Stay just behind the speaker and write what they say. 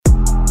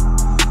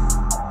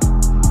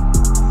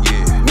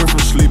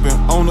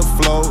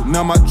cold.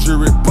 Now my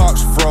jewelry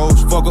box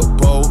froze. Fuck a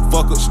bowl,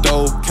 fuck a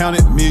stove.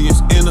 Counted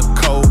millions in a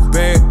cold.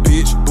 Bad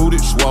bitch, booty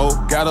swole.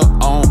 Got her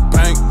on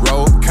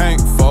bankroll.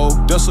 Can't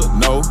fold, that's a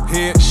no.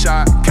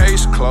 Headshot,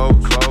 case closed.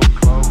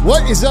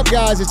 What is up,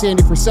 guys? It's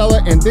Andy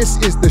Frisella, and this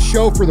is the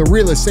show for the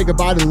realists. Say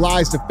goodbye to the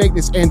lies, the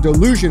fakeness, and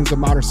delusions of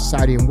modern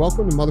society, and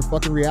welcome to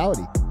motherfucking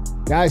reality.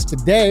 Guys,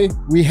 today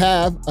we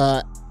have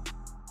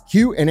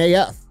Q and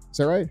AF. Is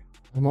that right?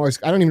 I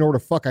don't even know where the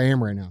fuck I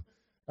am right now.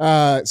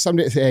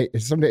 Someday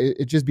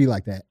it just be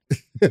like that.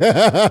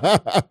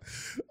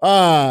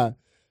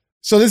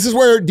 So this is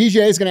where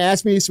DJ is going to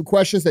ask me some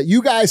questions that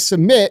you guys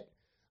submit,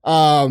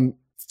 and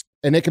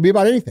it can be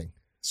about anything.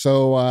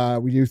 So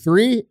we do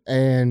 3,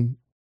 and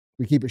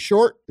we keep it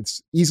short.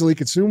 It's easily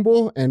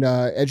consumable and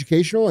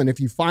educational. And if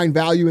you find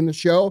value in the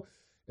show,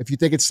 if you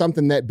think it's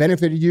something that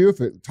benefited you, if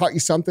it taught you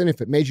something,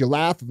 if it made you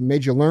laugh, if it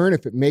made you learn,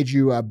 if it made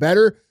you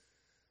better,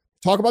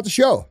 talk about the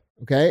show.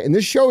 Okay. And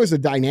this show is a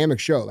dynamic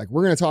show. Like,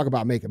 we're going to talk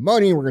about making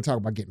money. We're going to talk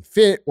about getting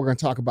fit. We're going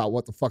to talk about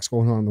what the fuck's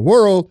going on in the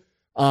world.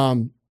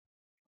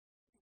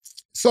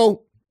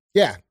 So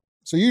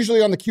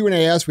usually on the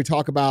Q&As, we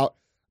talk about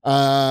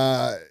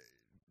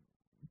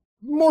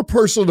more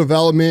personal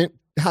development,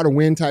 how to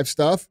win type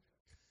stuff.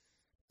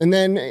 And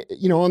then,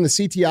 on the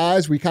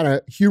CTIs, we kind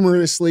of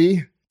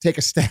humorously take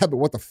a stab at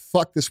what the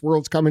fuck this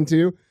world's coming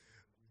to.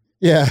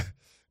 Yeah.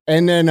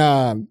 And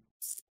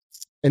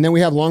then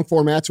we have long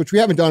formats, which we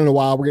haven't done in a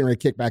while. We're getting ready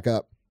to kick back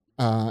up.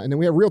 And then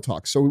we have real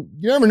talk. So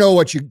you never know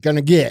what you're going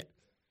to get.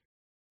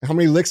 How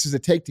many licks does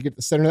it take to get to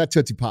the center of that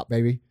Tootsie Pop,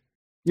 baby?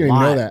 You don't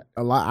even know that.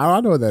 A lot.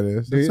 I know what that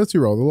is. It's Tootsie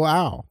Roll, the little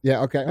owl.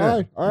 Yeah. Okay.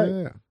 Yeah. All right.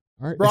 Yeah.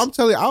 All right. Bro, I'm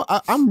telling you,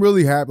 I'm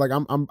really happy. Like,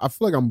 I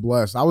feel like I'm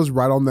blessed. I was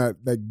right on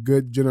that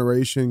good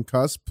generation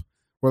cusp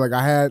where, like,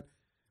 I had,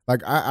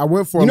 like, I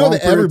went for a long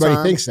that period everybody of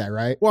time. thinks that,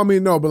 right? Well, I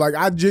mean, no, but like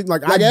I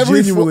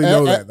genuinely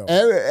know that though.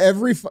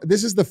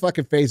 This is the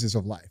fucking phases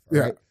of life.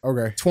 Right? Yeah.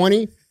 Okay.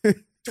 20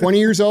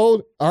 years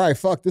old. All right.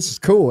 Fuck. This is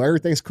cool.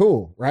 Everything's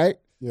cool. Right.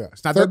 Yeah.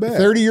 It's not that bad.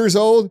 30 years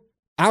old.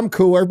 I'm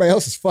cool. Everybody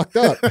else is fucked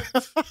up.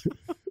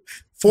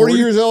 40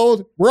 years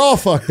old. We're all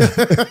fucked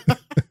up.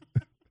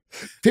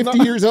 50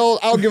 years old.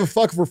 I don't give a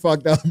fuck if we're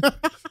fucked up.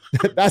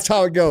 That's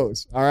how it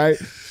goes. All right.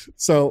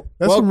 So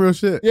that's some real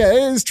shit. Yeah,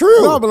 it is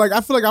true. No, but like,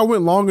 I feel like I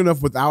went long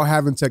enough without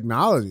having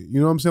technology.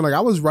 You know what I'm saying? Like,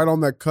 I was right on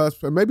that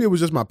cusp. And maybe it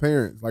was just my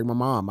parents, like my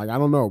mom. Like, I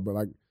don't know, but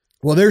like,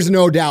 well, there's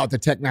no doubt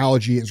that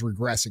technology is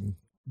regressing.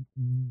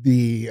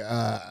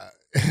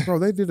 Bro,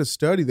 they did a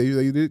study.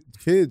 They did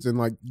kids, and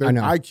like their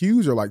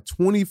IQs are like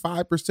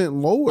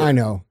 25% lower. I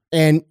know.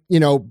 And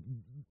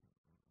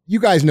you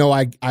guys know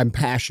I'm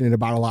passionate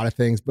about a lot of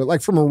things, but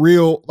like, from a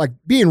real, like,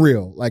 being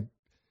real, like,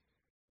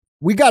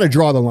 we got to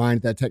draw the line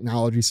at that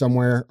technology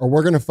somewhere, or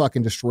we're going to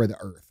fucking destroy the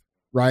earth,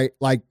 right?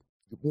 Like,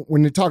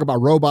 when you talk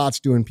about robots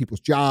doing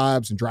people's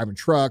jobs and driving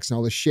trucks and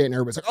all this shit, and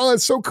everybody's like, oh,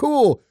 that's so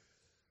cool.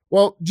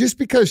 Well, just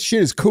because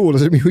shit is cool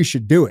doesn't mean we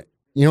should do it.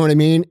 You know what I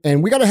mean?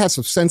 And we got to have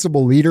some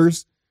sensible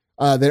leaders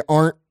that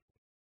aren't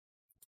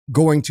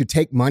going to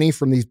take money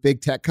from these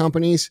big tech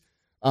companies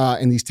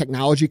and these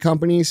technology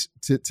companies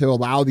to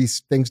allow these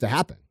things to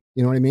happen.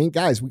 You know what I mean?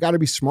 Guys, we got to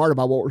be smart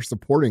about what we're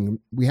supporting.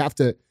 We have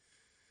to,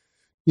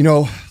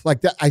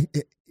 like that.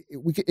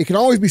 It can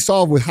always be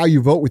solved with how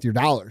you vote with your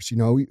dollars.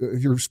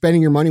 If you're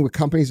spending your money with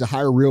companies to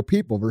hire real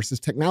people versus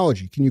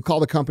technology, can you call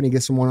the company,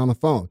 get someone on the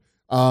phone?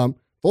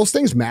 Those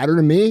things matter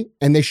to me,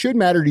 and they should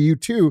matter to you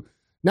too.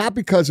 Not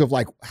because of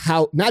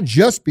not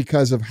just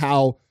because of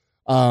how,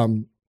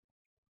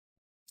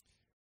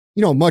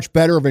 much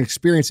better of an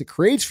experience it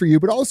creates for you,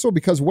 but also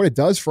because of what it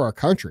does for our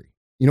country.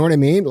 You know what I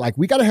mean? Like,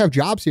 we got to have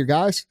jobs here,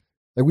 guys.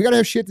 Like, we got to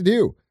have shit to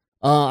do.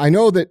 I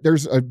know that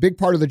there's a big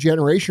part of the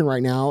generation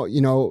right now,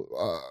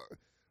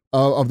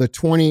 of the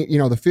 20,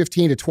 the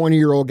 15 to 20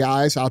 year old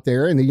guys out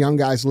there, and the young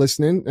guys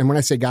listening. And when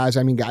I say guys,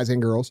 I mean guys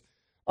and girls,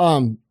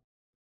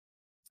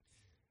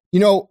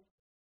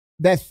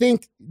 that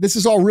think this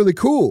is all really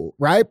cool,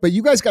 right? But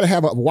you guys got to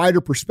have a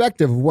wider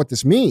perspective of what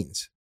this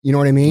means. You know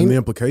what I mean? And the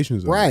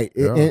implications of right.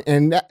 it. Yeah.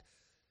 And that,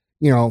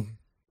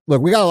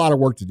 look, we got a lot of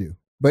work to do,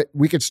 but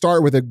we could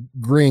start with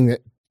agreeing that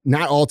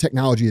not all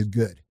technology is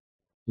good,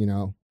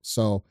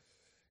 So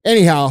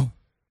anyhow,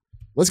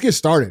 let's get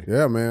started.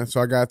 Yeah, man.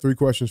 So I got 3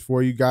 questions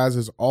for you guys.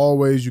 As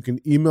always, you can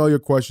email your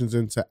questions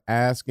into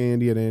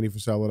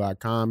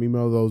askandy@andyfrisella.com.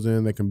 Email those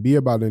in. They can be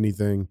about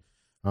anything.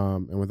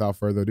 And without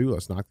further ado,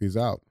 let's knock these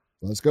out.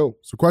 Let's go.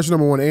 So question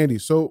number 1, Andy.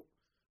 So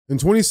in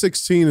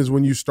 2016 is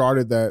when you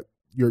started that,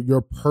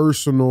 your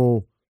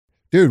personal.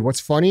 Dude, what's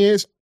funny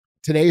is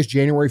today is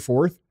January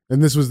 4th.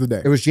 And this was the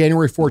day. It was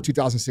January 4th,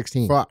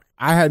 2016. Fuck.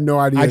 I had no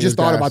idea. I just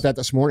thought about that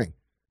this morning.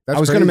 I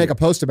was going to make a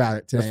post about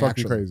it today. That's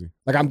fucking crazy.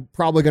 Like, I'm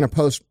probably going to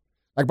post,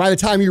 like, by the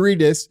time you read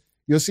this,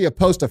 you'll see a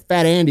post of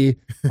Fat Andy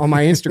on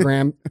my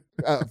Instagram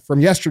from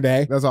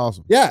yesterday. That's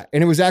awesome. Yeah.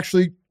 And it was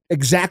actually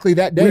exactly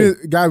that day.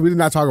 We did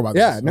not talk about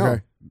this. No.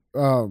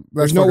 Okay?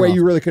 There's no way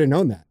you really could have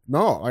known that.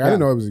 No, I didn't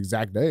know it was the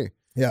exact day.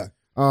 Yeah.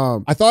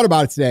 I thought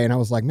about it today, and I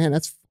was like, man,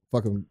 that's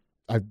fucking,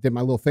 I did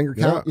my little finger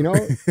count,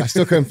 I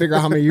still couldn't figure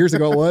out how many years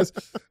ago it was.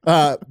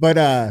 But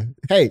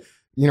hey,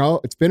 You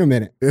know, it's been a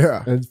minute.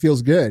 Yeah. And it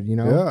feels good, you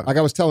know? Yeah. Like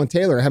I was telling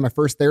Taylor, I had my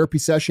first therapy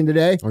session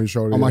today On your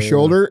shoulder. on my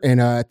shoulder,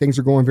 and things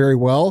are going very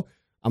well.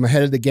 I'm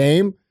ahead of the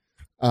game.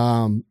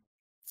 I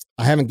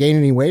haven't gained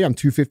any weight. I'm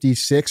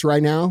 256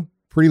 right now.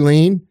 Pretty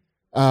lean.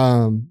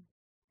 Yeah,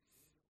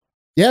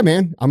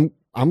 man.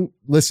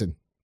 Listen,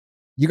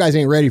 you guys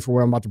ain't ready for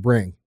what I'm about to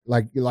bring.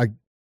 Like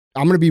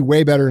I'm going to be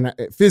way better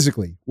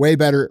physically, way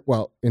better.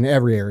 Well, in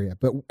every area,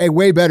 but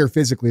way better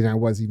physically than I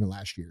was even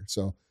last year.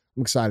 So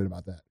I'm excited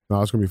about that.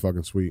 No, it's gonna be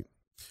fucking sweet.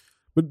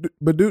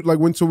 But dude, like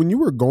when you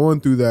were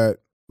going through that,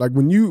 like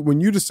when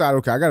you decide,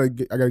 okay, I gotta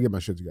get my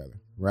shit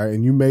together, right?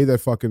 And you made that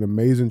fucking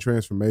amazing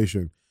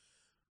transformation.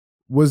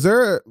 Was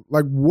there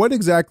like what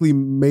exactly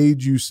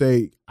made you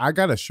say, I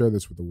gotta share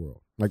this with the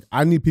world? Like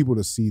I need people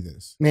to see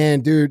this.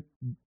 Man, dude.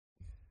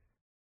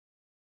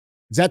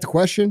 Is that the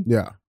question?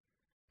 Yeah.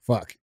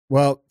 Fuck.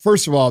 Well,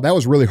 first of all, that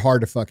was really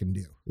hard to fucking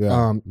do.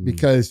 Yeah.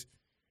 Because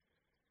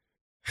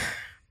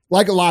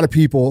like a lot of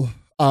people,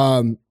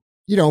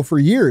 you know, for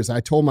years I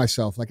told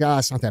myself like,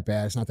 it's not that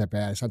bad. It's not that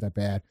bad. It's not that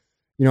bad.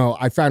 You know,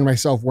 I found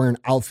myself wearing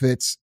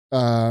outfits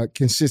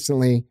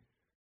consistently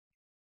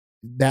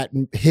that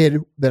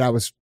hid that I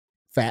was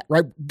fat,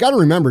 right? Got to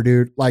remember,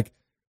 dude, like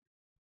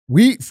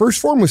First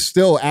Form was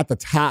still at the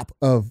top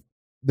of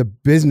the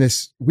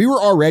business. We were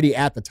already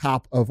at the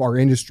top of our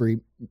industry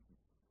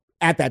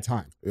at that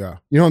time. Yeah.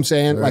 You know what I'm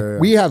saying?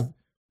 Yeah.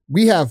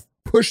 We have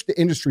pushed the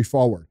industry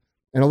forward,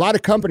 and a lot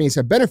of companies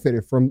have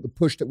benefited from the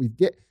push that we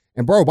get.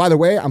 And bro, by the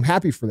way, I'm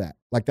happy for that.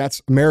 Like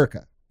that's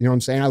America. You know what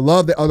I'm saying? I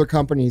love that other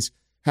companies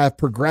have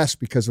progressed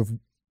because of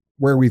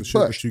where we've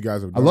pushed. You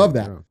guys have done. I love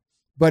that. Yeah.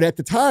 But at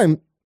the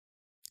time,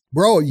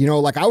 bro, you know,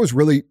 like I was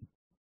really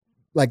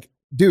like,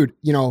 dude,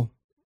 you know,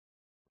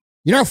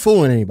 you're not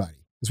fooling anybody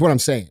is what I'm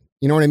saying.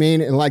 You know what I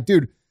mean? And like,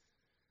 dude,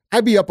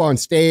 I'd be up on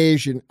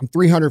stage and I'm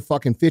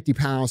 350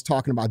 pounds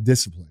talking about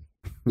discipline.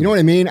 You know what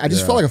I mean? I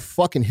just felt like a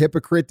fucking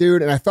hypocrite,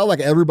 dude. And I felt like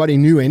everybody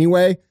knew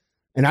anyway.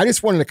 And I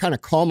just wanted to kind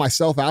of call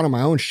myself out on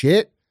my own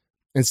shit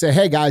and say,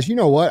 hey guys, you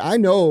know what? I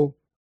know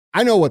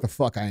what the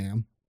fuck I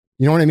am.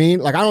 You know what I mean?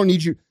 Like, I don't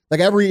need you. Like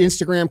every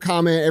Instagram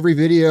comment, every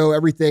video,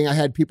 everything, I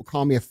had people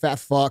call me a fat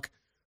fuck,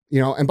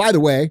 you know? And by the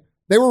way,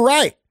 they were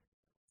right.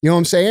 You know what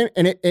I'm saying?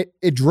 And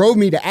it drove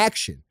me to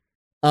action.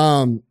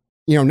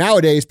 You know,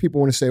 nowadays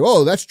people want to say,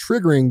 oh, that's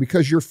triggering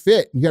because you're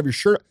fit and you have your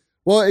shirt.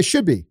 Well, it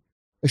should be.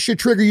 It should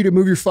trigger you to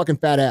move your fucking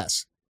fat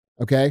ass.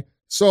 Okay.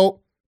 So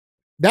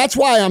that's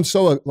why I'm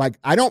so like,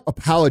 I don't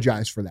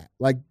apologize for that.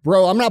 Like,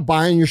 bro, I'm not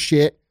buying your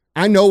shit.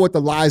 I know what the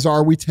lies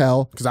are we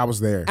tell. Because I was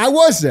there. I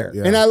was there.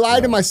 Yeah, and I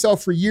lied to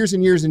myself for years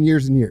and years and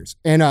years and years.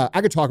 And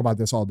I could talk about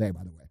this all day,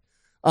 by the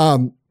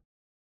way.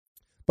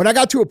 But I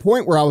got to a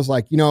point where I was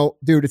like, you know,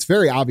 dude, it's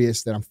very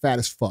obvious that I'm fat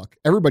as fuck.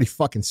 Everybody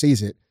fucking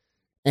sees it.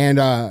 And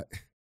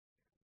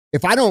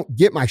if I don't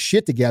get my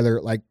shit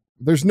together, like,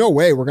 there's no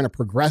way we're going to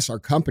progress our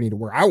company to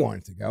where I want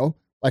it to go.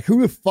 Like,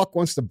 who the fuck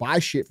wants to buy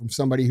shit from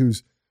somebody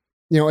who's,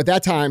 you know, at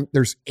that time,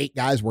 there's 8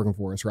 guys working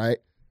for us, right?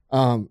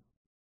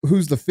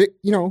 Who's the fit,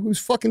 you know, who's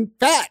fucking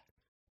fat.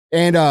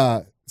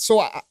 And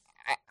so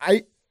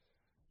I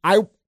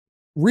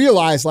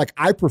realized, like,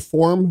 I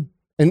perform,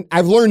 and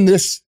I've learned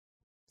this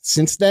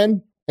since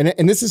then,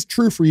 and this is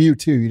true for you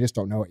too, you just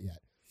don't know it yet.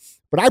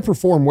 But I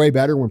perform way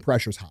better when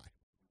pressure's high.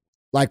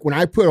 Like, when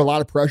I put a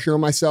lot of pressure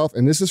on myself,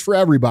 and this is for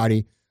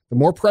everybody, the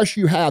more pressure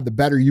you have, the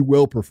better you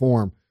will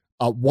perform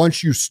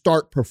once you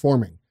start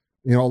performing.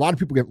 You know, a lot of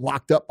people get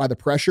locked up by the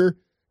pressure.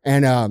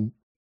 And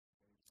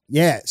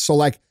yeah, so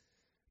like,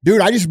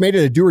 dude, I just made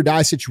it a do or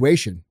die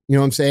situation. You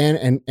know what I'm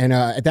saying? And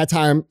at that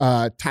time,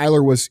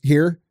 Tyler was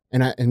here,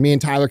 and me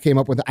and Tyler came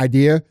up with the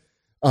idea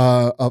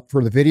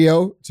for the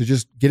video to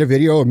just get a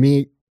video of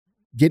me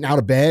getting out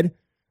of bed.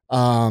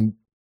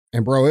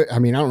 And bro, I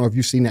mean, I don't know if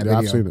you've seen that video,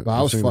 I've seen it. but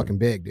I was fucking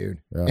big,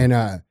 dude.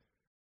 Yeah.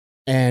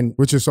 And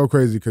which is so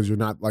crazy because you're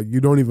not like,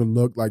 you don't even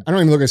look like, I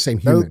don't even look at the same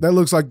human. That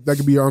looks like that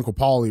could be your Uncle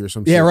Paulie or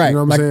something. Yeah, right. You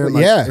know what I'm saying?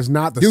 Like, yeah. It's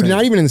not the dude, same.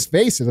 not even in his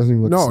face, it doesn't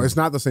even look the same. No, it's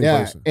not the same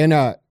person. And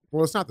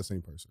well, it's not the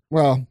same person.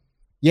 Well,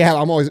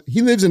 yeah,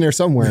 he lives in there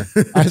somewhere.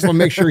 I just want to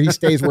make sure he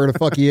stays where the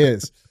fuck he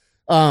is.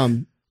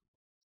 I'm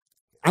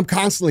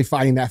constantly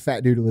fighting that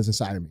fat dude who lives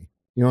inside of me.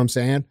 You know what I'm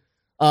saying?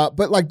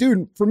 But like,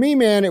 dude, for me,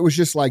 man, it was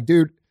just like,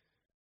 dude,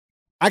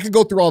 I could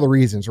go through all the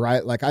reasons,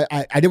 right? Like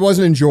I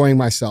wasn't enjoying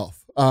myself.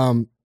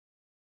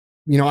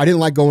 You know, I didn't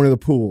like going to the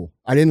pool.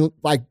 I didn't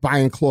like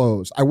buying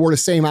clothes. I wore the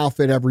same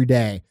outfit every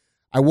day.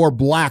 I wore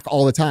black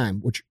all the time,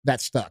 which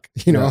that stuck.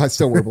 You know, I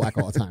still wear black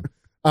all the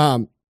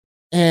time.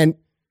 And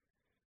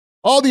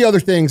all the other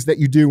things that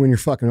you do when you're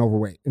fucking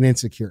overweight and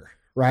insecure,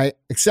 right?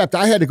 Except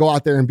I had to go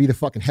out there and be the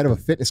fucking head of a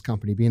fitness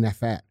company being that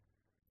fat.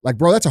 Like,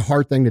 bro, that's a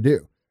hard thing to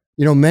do,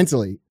 you know,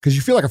 mentally, because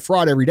you feel like a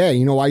fraud every day.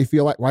 You know why you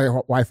feel like, why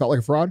I felt like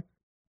a fraud?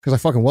 Because I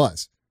fucking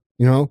was,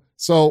 you know?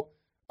 So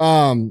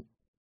dude,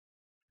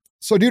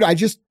 I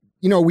just,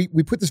 you know, we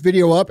put this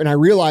video up and I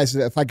realized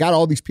that if I got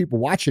all these people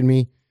watching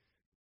me,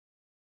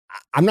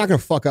 I'm not going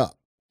to fuck up.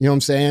 You know what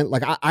I'm saying?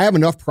 Like, I have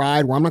enough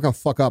pride where I'm not going to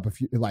fuck up if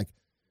you like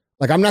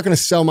I'm not going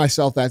to sell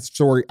myself that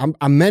story.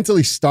 I'm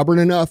mentally stubborn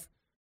enough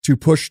to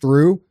push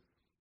through.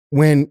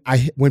 when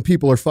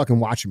people are fucking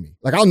watching me.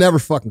 Like, I'll never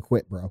fucking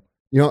quit, bro.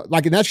 You know,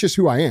 like, and that's just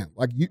who I am.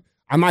 Like,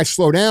 I might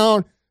slow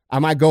down. I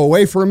might go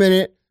away for a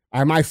minute.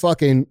 I might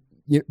fucking,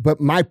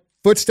 but my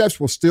footsteps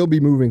will still be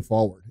moving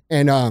forward.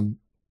 And,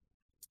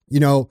 you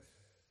know,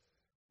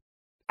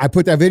 I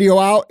put that video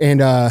out and,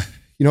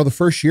 you know, the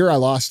first year I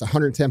lost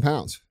 110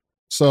 pounds.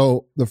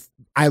 So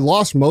I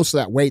lost most of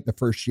that weight the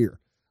first year.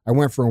 I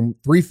went from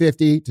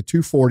 350 to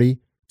 240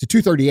 to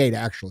 238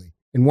 actually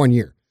in 1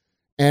 year.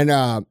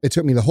 And it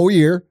took me the whole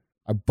year.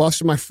 I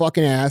busted my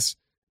fucking ass.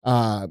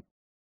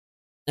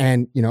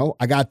 And, you know,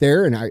 I got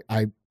there and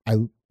I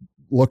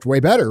looked way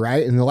better,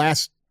 right? And the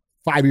last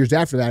 5 years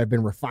after that, I've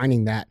been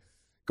refining that,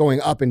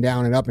 going up and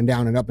down and up and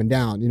down and up and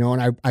down, you know,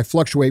 and I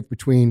fluctuate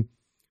between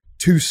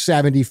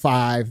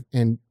 275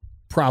 and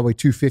probably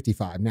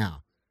 255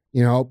 now,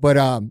 you know, but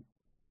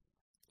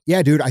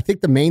yeah, dude, I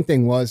think the main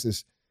thing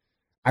is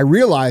I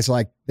realized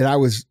like that I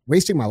was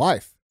wasting my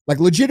life, like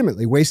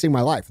legitimately wasting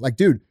my life. Like,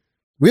 dude,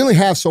 we only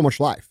have so much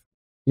life,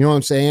 you know what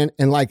I'm saying?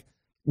 And like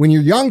when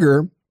you're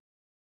younger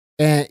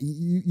and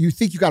you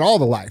think you got all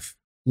the life,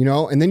 you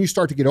know, and then you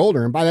start to get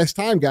older. And by this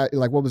time,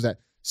 like, what was that?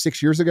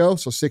 6 years ago?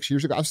 So 6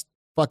 years ago, I was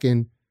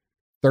fucking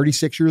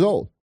 36 years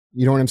old.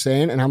 You know what I'm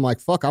saying? And I'm like,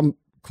 fuck, I'm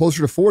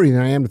closer to 40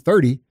 than I am to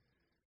 30.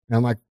 And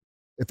I'm like,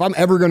 if I'm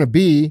ever going to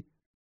be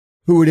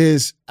who it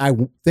is I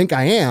think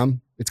I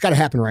am, it's got to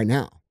happen right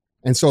now.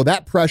 And so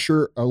that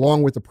pressure,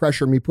 along with the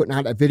pressure of me putting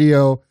out that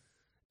video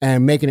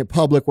and making it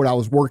public, what I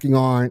was working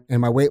on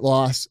and my weight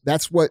loss,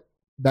 that's what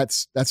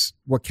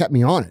kept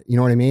me on it. You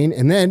know what I mean?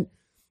 And then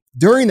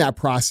during that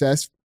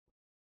process,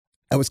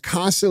 I was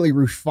constantly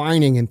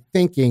refining and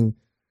thinking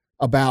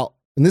about,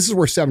 and this is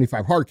where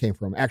 75 Hard came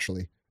from,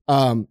 actually.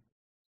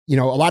 You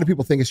know, a lot of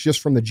people think it's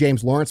just from the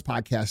James Lawrence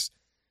podcast.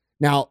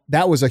 Now,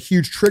 that was a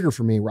huge trigger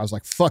for me where I was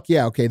like, fuck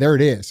yeah, okay, there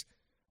it is.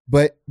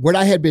 But what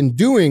I had been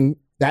doing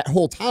that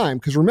whole time,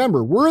 because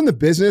remember, we're in the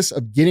business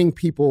of getting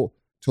people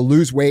to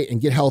lose weight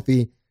and get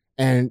healthy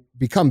and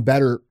become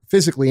better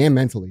physically and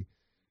mentally.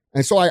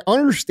 And so I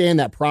understand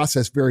that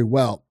process very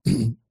well,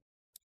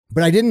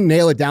 but I didn't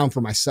nail it down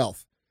for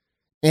myself.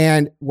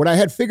 And what I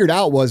had figured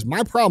out was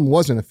my problem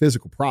wasn't a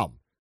physical problem.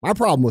 My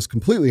problem was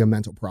completely a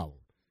mental problem.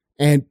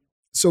 And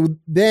so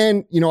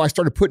then, you know, I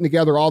started putting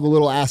together all the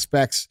little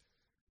aspects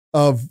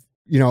of,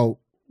 you know,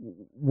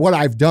 what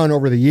I've done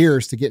over the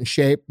years to get in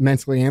shape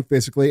mentally and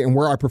physically and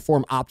where I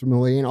perform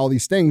optimally and all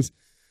these things.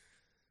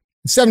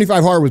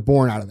 75 Hard was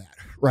born out of that,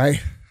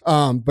 right?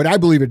 But I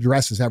believe it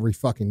addresses every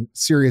fucking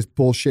serious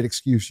bullshit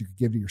excuse you could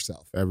give to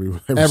yourself.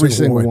 Every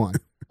single one.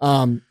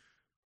 And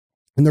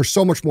there's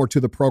so much more to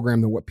the program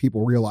than what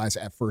people realize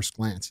at first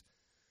glance.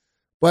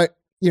 But,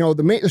 you know,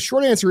 the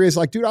short answer is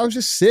like, dude, I was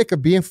just sick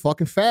of being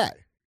fucking fat.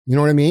 You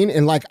know what I mean?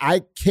 And like,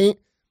 I can't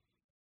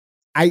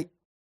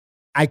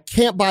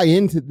buy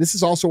into, this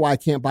is also why I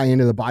can't buy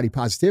into the body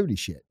positivity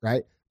shit,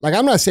 right? Like,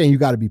 I'm not saying you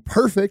got to be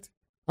perfect.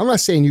 I'm not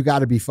saying you got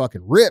to be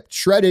fucking ripped,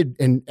 shredded,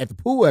 and at the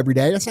pool every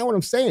day. That's not what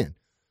I'm saying.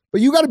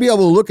 But you got to be able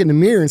to look in the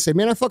mirror and say,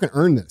 man, I fucking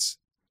earned this.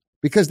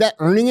 Because that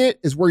earning it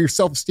is where your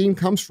self-esteem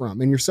comes from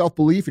and your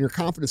self-belief and your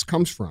confidence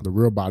comes from. The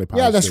real body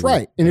positivity. Yeah, that's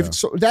right. And if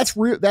so, that's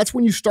real. That's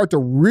when you start to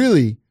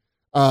really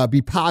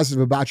be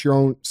positive about your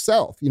own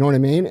self. You know what I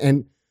mean?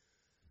 And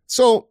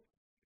so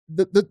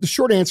the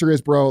short answer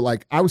is, bro,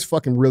 like I was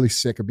fucking really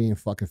sick of being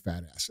fucking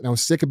fat ass. And I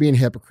was sick of being a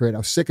hypocrite. I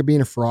was sick of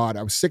being a fraud.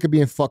 I was sick of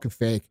being fucking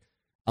fake.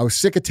 I was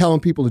sick of telling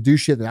people to do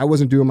shit that I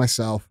wasn't doing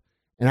myself.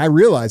 And I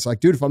realized, like,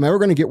 dude, if I'm ever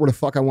going to get where the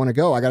fuck I want to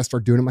go, I got to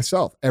start doing it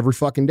myself every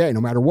fucking day,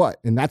 no matter what.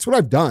 And that's what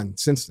I've done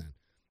since then.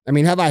 I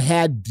mean, have I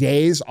had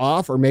days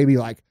off or maybe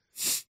like,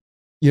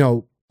 you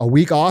know, a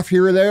week off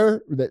here or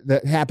there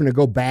that happened to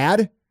go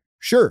bad?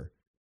 Sure.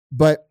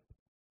 But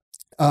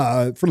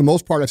for the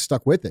most part, I've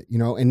stuck with it, you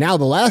know, and now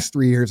the last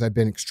 3 years, I've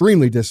been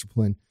extremely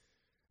disciplined.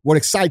 What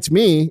excites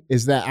me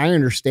is that I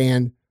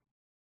understand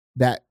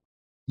that,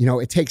 you know,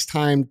 it takes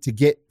time to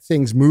get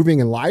things moving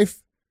in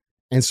life.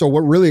 And so what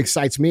really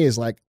excites me is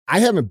like, I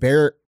haven't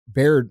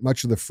bared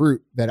much of the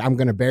fruit that I'm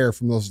going to bear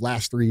from those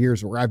last 3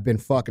 years where I've been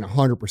fucking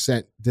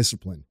 100%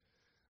 disciplined.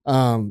 So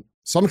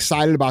I'm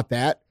excited about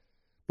that.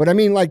 But I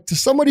mean, like to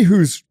somebody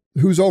who's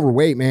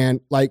overweight,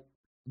 man, like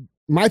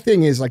my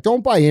thing is like,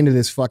 don't buy into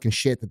this fucking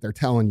shit that they're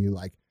telling you.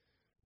 Like,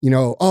 you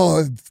know,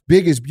 oh,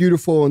 big is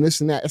beautiful and this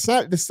and that. It's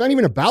not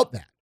even about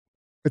that.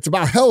 It's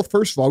about health.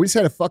 First of all, we just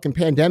had a fucking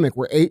pandemic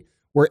where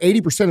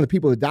 80% of the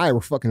people that die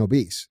were fucking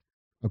obese.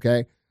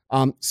 Okay.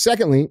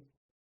 Secondly,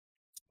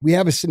 we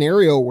have a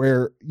scenario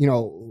where, you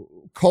know,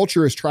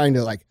 culture is trying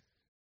to like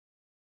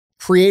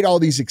create all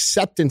these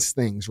acceptance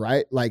things,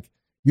 right? Like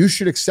you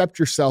should accept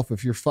yourself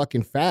if you're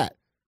fucking fat.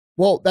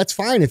 Well, that's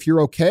fine if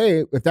you're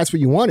okay, if that's what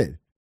you wanted.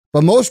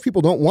 But most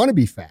people don't want to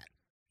be fat.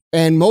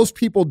 And most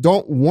people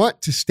don't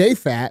want to stay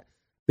fat.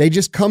 They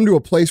just come to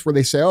a place where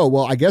they say, oh,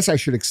 well, I guess I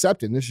should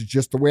accept it. And this is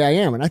just the way I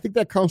am. And I think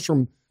that comes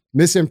from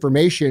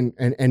misinformation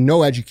and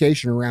no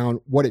education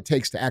around what it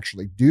takes to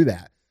actually do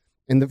that.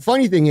 And the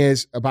funny thing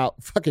is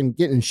about fucking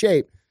getting in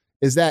shape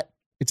is that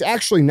it's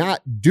actually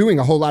not doing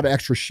a whole lot of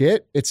extra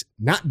shit. It's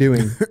not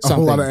doing something. A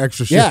whole lot of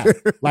extra shit.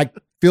 Yeah. Like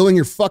filling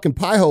your fucking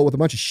pie hole with a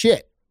bunch of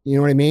shit. You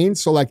know what I mean?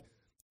 So like,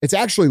 it's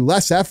actually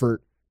less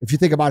effort, if you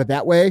think about it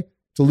that way,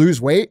 to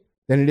lose weight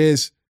than it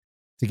is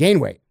to gain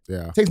weight.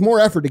 Yeah. It takes more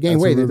effort to gain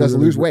weight than it does to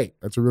lose weight.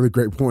 That's a really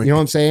great point. You know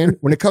what I'm saying?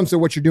 When it comes to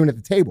what you're doing at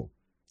the table,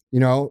 you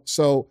know?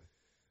 So,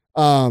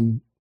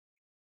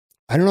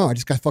 I don't know. I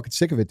just got fucking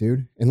sick of it,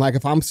 dude. And like,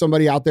 if I'm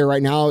somebody out there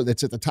right now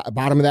that's at the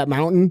bottom of that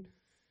mountain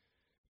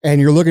and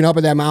you're looking up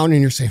at that mountain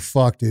and you're saying,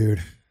 fuck,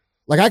 dude.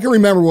 Like, I can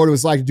remember what it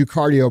was like to do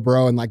cardio,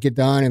 bro, and like get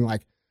done and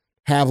like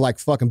have like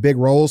fucking big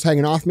rolls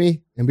hanging off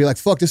me and be like,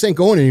 fuck, this ain't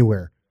going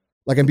anywhere.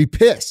 Like, and be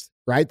pissed,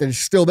 right? That it's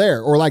still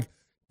there. Or like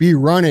be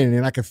running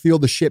and I can feel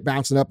the shit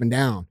bouncing up and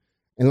down.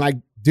 And like,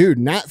 dude,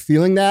 not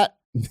feeling that,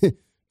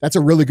 that's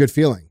a really good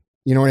feeling.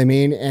 You know what I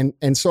mean?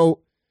 And so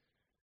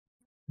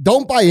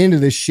don't buy into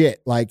this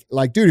shit. Like,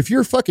 dude, if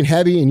you're fucking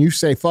heavy and you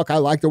say, fuck, I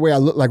like the way I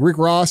look like Rick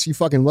Ross, you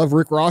fucking love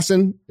Rick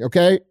Rossin,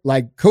 okay?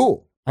 Like,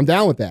 cool. I'm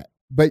down with that.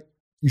 But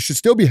you should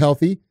still be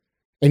healthy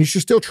and you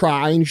should still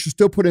try and you should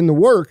still put in the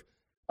work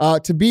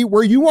to be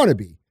where you want to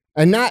be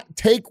and not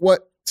take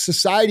what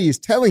society is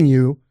telling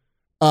you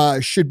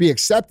should be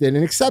accepted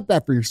and accept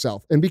that for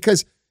yourself. And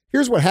because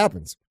here's what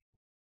happens.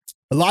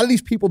 A lot of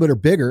these people that are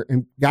bigger,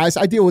 and guys,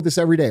 I deal with this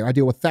every day. I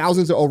deal with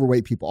thousands of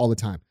overweight people all the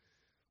time.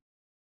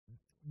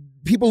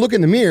 People look in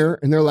the mirror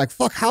and they're like,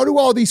 fuck, how are they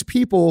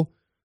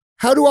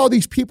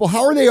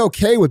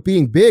okay with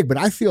being big? But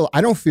I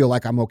don't feel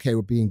like I'm okay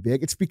with being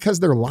big. It's because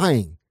they're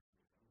lying.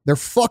 They're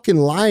fucking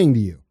lying to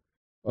you.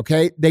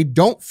 Okay. They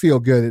don't feel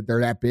good that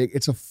they're that big.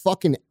 It's a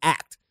fucking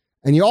act.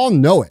 And you all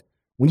know it.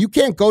 When you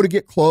can't go to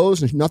get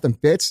clothes and nothing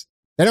fits,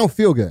 they don't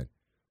feel good.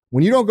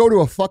 When you don't go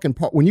to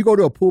when you go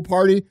to a pool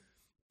party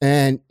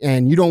and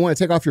you don't want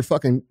to take off your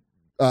fucking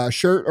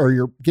shirt or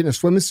you're getting a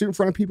swimming suit in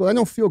front of people, that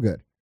don't feel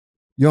good.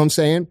 You know what I'm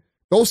saying?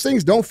 Those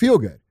things don't feel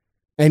good.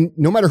 And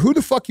no matter who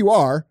the fuck you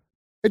are,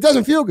 it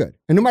doesn't feel good.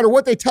 And no matter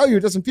what they tell you,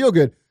 it doesn't feel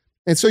good.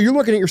 And so you're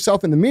looking at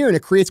yourself in the mirror and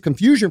it creates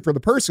confusion for the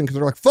person because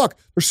they're like, fuck,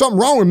 there's something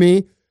wrong with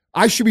me.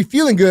 I should be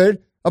feeling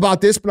good about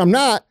this, but I'm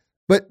not.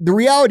 But the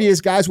reality is,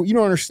 guys, what you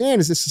don't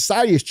understand is that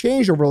society has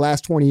changed over the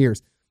last 20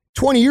 years.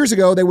 20 years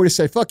ago, they would have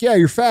said, fuck yeah,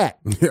 you're fat.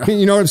 Yeah.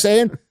 You know what I'm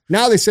saying?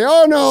 Now they say,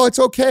 oh no, it's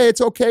okay,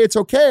 it's okay, it's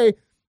okay.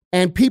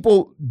 And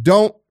people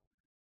don't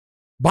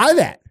buy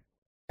that.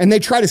 And they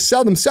try to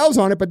sell themselves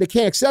on it, but they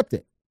can't accept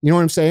it. You know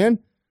what I'm saying?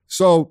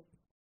 So,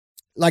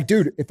 like,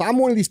 dude, if I'm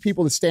one of these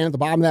people that stand at the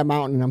bottom of that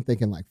mountain and I'm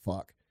thinking like,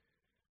 fuck,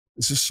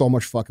 this is so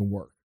much fucking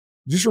work.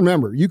 Just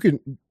remember, you can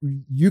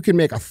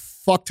make a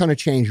fuck ton of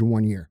change in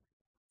 1 year.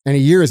 And a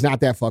year is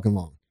not that fucking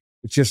long.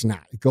 It's just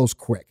not. It goes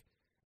quick.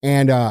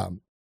 And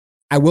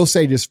I will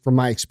say just from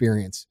my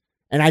experience,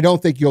 and I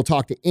don't think you'll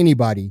talk to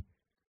anybody.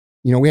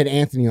 You know, we had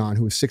Anthony on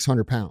who was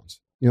 600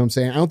 pounds. You know what I'm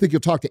saying? I don't think you'll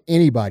talk to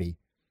anybody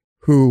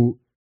who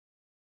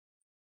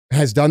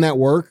has done that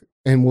work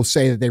and will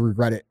say that they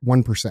regret it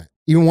 1%.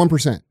 Even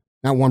 1%,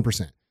 not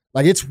 1%.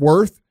 Like, it's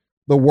worth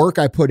the work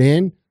I put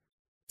in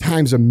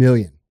times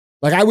 1,000,000.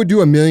 Like, I would do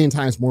 1,000,000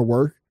 times more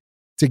work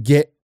to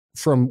get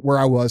from where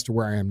I was to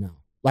where I am now.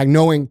 Like,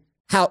 knowing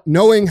how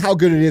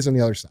good it is on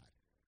the other side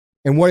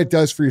and what it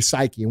does for your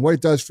psyche and what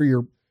it does for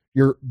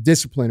your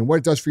discipline and what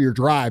it does for your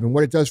drive and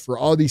what it does for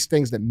all these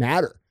things that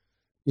matter.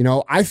 You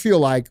know, I feel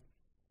like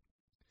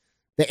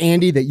the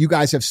Andy that you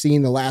guys have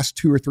seen the last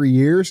 2 or 3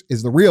 years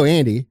is the real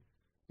Andy,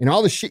 and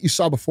all the shit you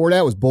saw before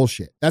that was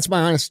bullshit. That's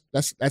my honest,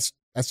 that's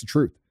the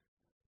truth.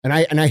 And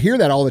I hear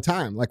that all the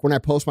time. Like, when I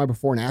post my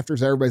before and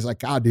afters, everybody's like,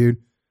 God, dude,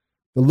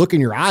 the look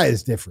in your eye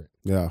is different.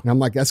 Yeah. And I'm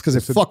like, that's because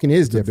it fucking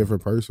is different. A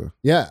different person.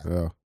 Yeah.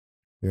 Yeah.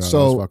 Yeah.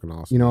 So, that's fucking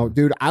awesome. You know,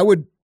 dude, I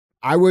would,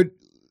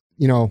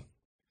 you know,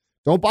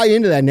 don't buy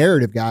into that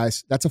narrative,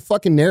 guys. That's a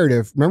fucking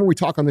narrative. Remember, we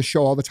talk on this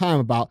show all the time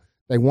about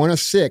they want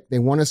us sick. They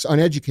want us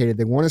uneducated.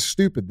 They want us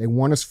stupid. They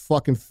want us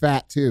fucking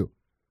fat too.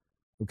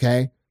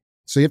 Okay.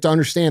 So you have to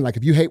understand, like,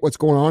 if you hate what's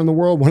going on in the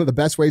world, one of the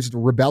best ways to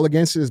rebel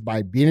against it is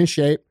by being in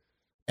shape,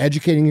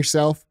 educating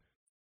yourself,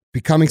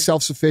 becoming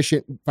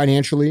self-sufficient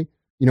financially,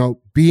 you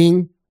know,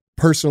 being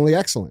personally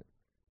excellent.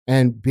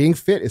 And being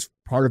fit is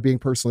part of being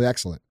personally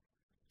excellent.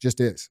 Just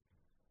is.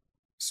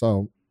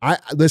 So I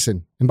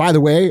listen. And by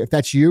the way, if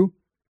that's you,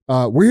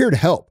 we're here to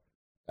help.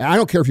 I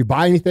don't care if you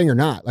buy anything or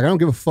not. Like, I don't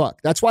give a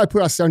fuck. That's why I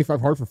put out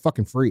 75 Hard for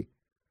fucking free.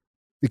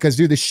 Because,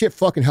 dude, this shit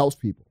fucking helps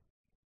people.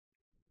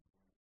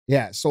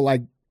 Yeah. So,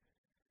 like,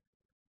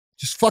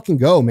 just fucking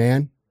go,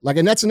 man. Like,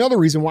 and that's another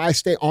reason why I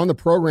stay on the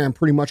program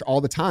pretty much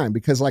all the time,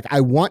 because, like,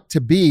 I want to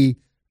be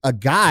a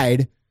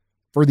guide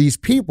for these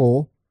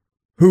people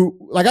who,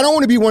 like, I don't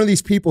want to be one of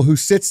these people who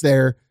sits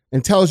there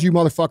and tells you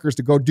motherfuckers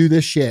to go do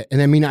this shit and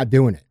then me not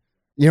doing it.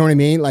 You know what I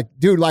mean? Like,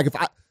 dude, like, if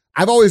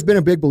I've always been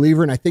a big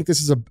believer, and I think this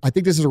is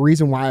a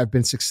reason why I've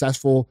been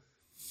successful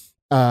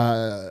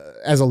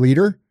as a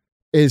leader,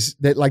 is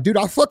that, like, dude,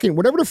 I'll fucking,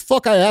 whatever the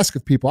fuck I ask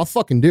of people, I'll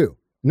fucking do.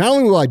 Not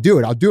only will I do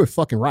it, I'll do it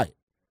fucking right.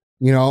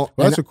 You know?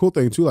 Well, that's a cool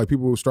thing too. Like,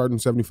 people starting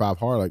 75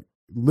 Hard, like,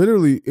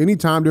 literally any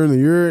time during the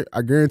year,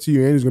 I guarantee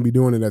you Andy's gonna be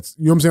doing it. That's,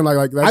 you know what I'm saying?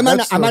 Like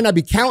that, I might not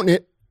be counting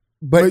it,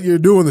 but you're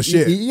doing the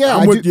shit. Yeah,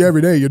 I'm with you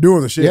every day. You're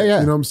doing the shit. Yeah, yeah.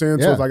 You know what I'm saying?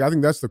 Yeah. So it's like, I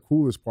think that's the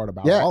coolest part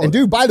about all and of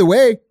dude, by the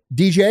way,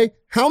 DJ,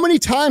 how many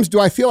times do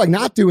I feel like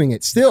not doing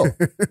it still?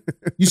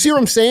 You see what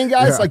I'm saying,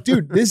 guys? Yeah. Like,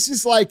 dude, this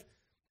is like,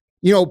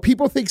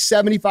 people think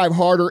 75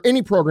 hard or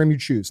any program you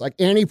choose, like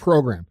any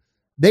program,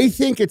 they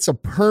think it's a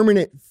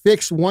permanent,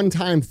 fixed,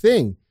 one-time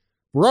thing.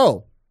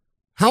 Bro,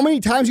 how many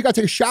times you got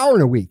to take a shower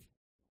in a week?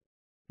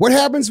 What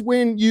happens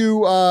when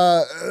you,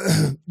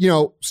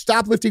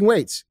 stop lifting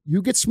weights?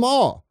 You get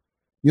small.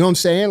 You know what I'm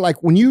saying?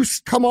 Like when you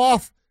come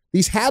off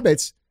these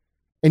habits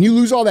and you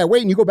lose all that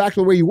weight and you go back to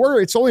the way you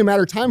were, it's only a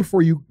matter of time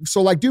before you.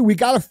 So like, dude, we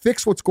got to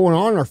fix what's going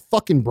on in our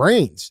fucking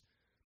brains.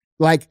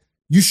 Like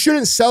you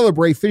shouldn't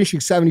celebrate finishing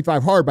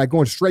 75 hard by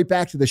going straight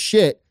back to the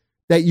shit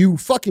that you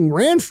fucking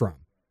ran from.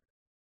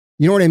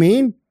 You know what I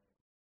mean?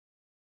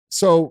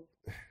 So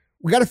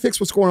we got to fix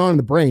what's going on in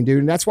the brain, dude.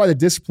 And that's why the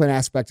discipline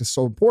aspect is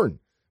so important.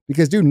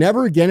 Because, dude,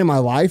 never again in my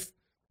life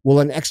will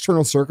an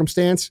external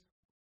circumstance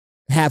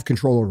have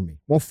control over me.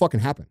 Won't fucking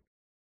happen.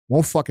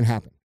 Won't fucking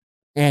happen.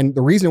 And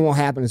the reason it won't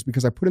happen is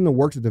because I put in the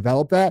work to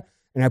develop that,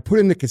 and I put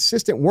in the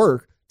consistent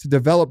work to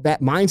develop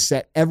that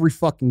mindset every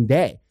fucking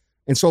day.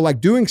 And so,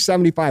 like, doing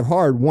 75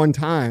 hard one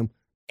time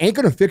ain't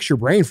going to fix your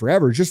brain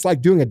forever. Just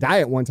like doing a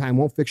diet one time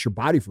won't fix your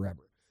body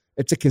forever.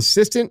 It's a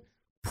consistent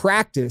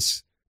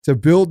practice to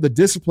build the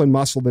discipline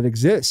muscle that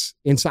exists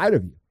inside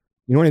of you.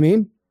 You know what I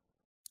mean?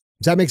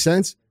 Does that make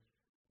sense?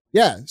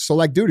 Yeah. So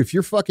like, dude, if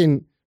you're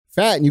fucking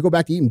fat and you go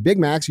back to eating Big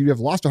Macs, you have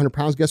lost 100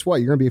 pounds, guess what?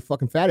 You're going to be a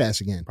fucking fat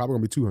ass again. Probably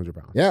going to be 200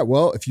 pounds. Yeah.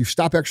 Well, if you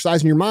stop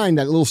exercising your mind,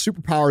 that little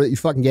superpower that you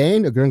fucking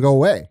gained are going to go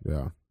away.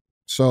 Yeah.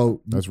 So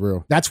that's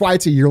real. That's why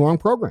it's a year-long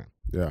program.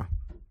 Yeah.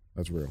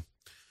 That's real.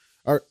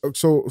 All right.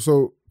 So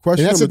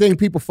question. And that's the thing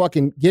people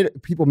fucking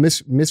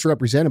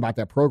misrepresent about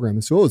that program.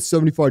 And so, it's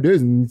 75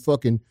 days and you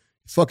fucking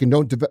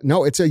don't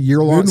no, it's a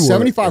year-long.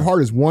 75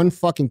 hard is one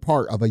fucking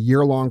part of a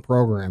year-long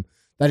program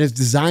that is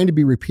designed to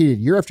be repeated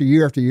year after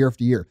year after year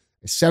after year.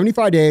 It's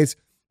 75 days,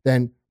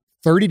 then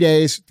 30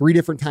 days, 3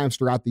 different times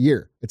throughout the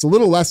year. It's a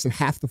little less than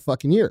half the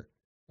fucking year,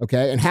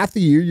 okay? And half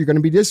the year, you're going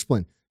to be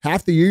disciplined.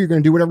 Half the year, you're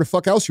going to do whatever the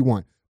fuck else you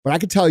want. But I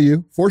can tell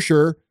you for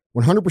sure,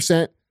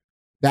 100%,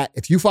 that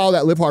if you follow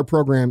that Live Hard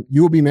program,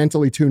 you will be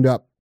mentally tuned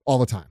up all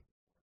the time.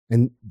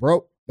 And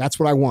bro, that's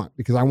what I want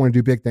because I want to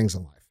do big things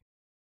in life.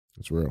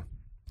 That's real.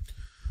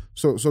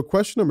 So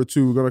question number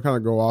 2, we're going to kind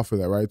of go off of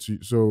that, right?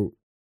 So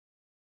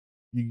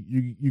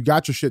you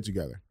got your shit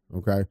together,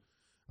 okay?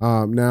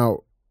 Now,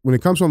 when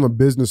it comes from the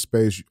business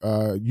space,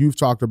 you've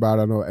talked about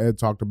it. I know Ed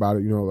talked about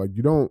it. Like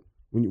you don't,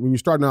 when you're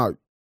starting out,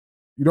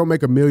 you don't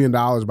make $1 million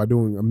by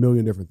doing a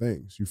million different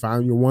things. You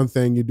find your one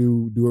thing, you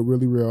do it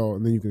really real,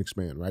 and then you can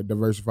expand, right?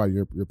 Diversify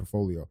your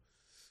portfolio.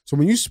 So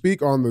when you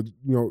speak on the,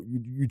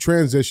 you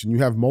transition, you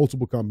have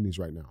multiple companies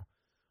right now.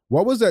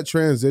 What was that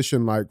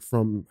transition like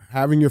from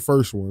having your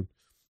first one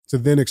to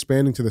then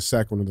expanding to the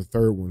second one or the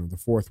third one or the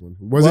fourth one?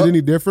 Was it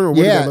any different? Or what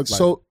did that look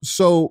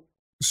like?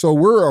 So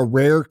we're a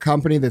rare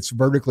company that's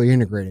vertically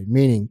integrated,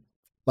 meaning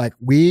like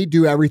we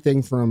do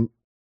everything from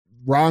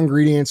raw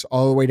ingredients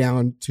all the way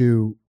down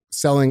to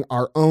selling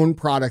our own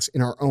products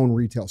in our own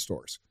retail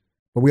stores.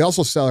 But we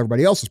also sell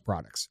everybody else's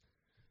products.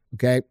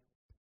 Okay.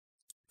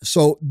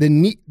 So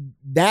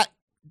that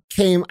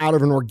came out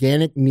of an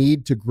organic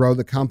need to grow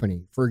the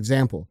company. For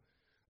example,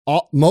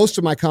 most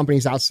of my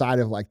companies outside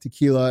of like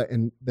tequila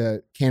and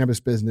the cannabis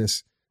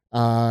business,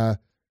 let's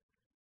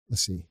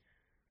see,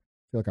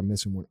 I feel like I'm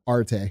missing one,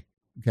 Arte.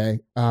 Okay.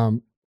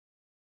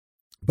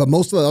 But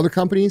most of the other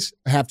companies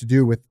have to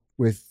do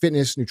with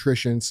fitness,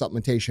 nutrition,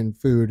 supplementation,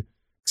 food,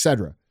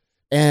 etc.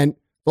 And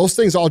those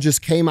things all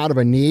just came out of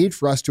a need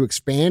for us to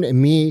expand and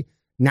me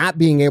not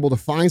being able to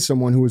find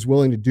someone who was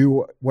willing to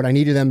do what I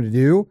needed them to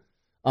do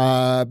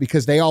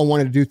because they all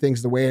wanted to do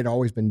things the way it had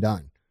always been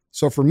done.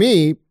 So for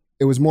me,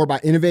 it was more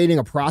about innovating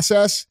a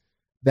process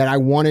that I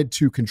wanted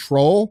to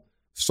control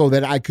so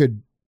that I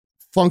could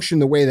function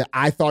the way that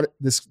I thought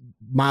this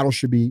model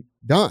should be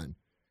done.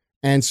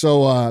 And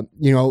so,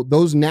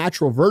 those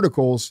natural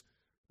verticals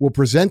will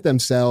present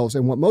themselves.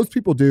 And what most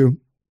people do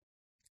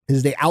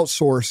is they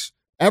outsource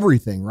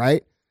everything,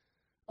 right?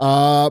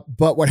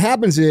 But what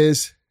happens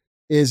is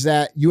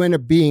that you end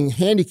up being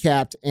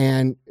handicapped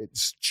and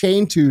it's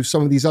chained to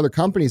some of these other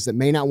companies that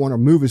may not want to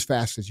move as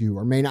fast as you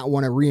or may not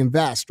want to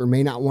reinvest or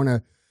may not want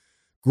to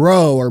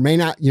grow or may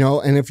not,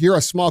 and if you're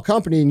a small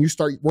company and you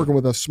start working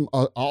with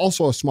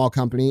also a small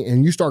company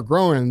and you start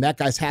growing and that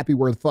guy's happy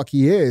where the fuck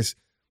he is,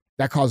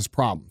 that causes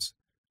problems.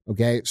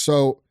 Okay.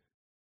 So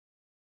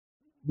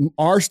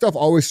our stuff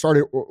always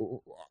started,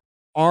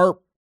 our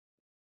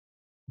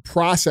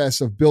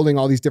process of building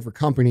all these different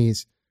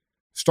companies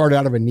started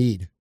out of a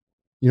need.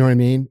 You know what I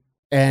mean?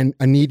 And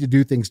a need to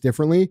do things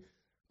differently,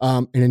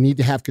 and a need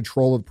to have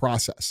control of the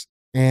process.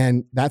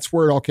 And that's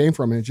where it all came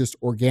from. And it just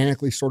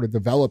organically sort of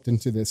developed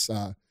into this,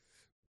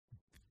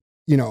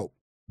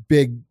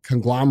 big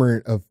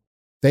conglomerate of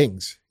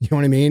things. You know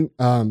what I mean?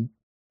 And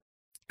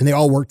they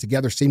all work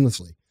together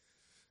seamlessly.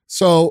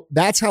 So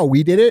that's how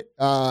we did it.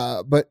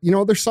 But,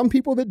 there's some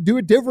people that do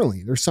it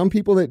differently. There's some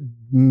people that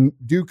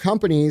do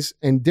companies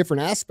in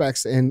different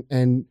aspects and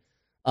in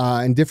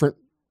different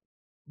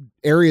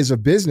areas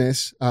of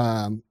business.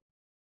 And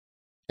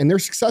and they're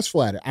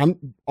successful at it.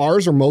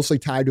 Ours are mostly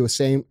tied to a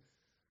same.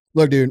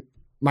 Look, dude,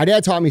 my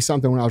dad taught me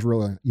something when I was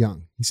really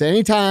young. He said,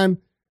 anytime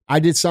I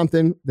did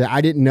something that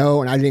I didn't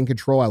know and I didn't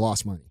control, I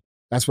lost money.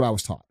 That's what I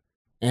was taught.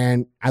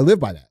 And I live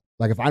by that.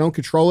 Like if I don't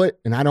control it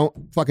and I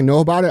don't fucking know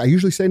about it, I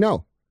usually say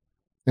no.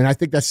 And I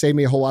think that saved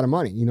me a whole lot of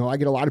money. You know, I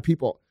get a lot of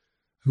people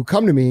who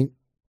come to me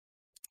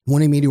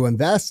wanting me to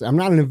invest. I'm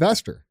not an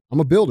investor. I'm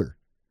a builder.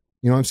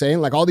 You know what I'm saying?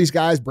 Like all these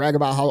guys brag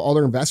about how all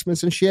their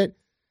investments and shit.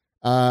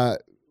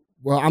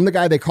 Well, I'm the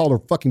guy they call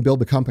to fucking build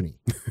the company.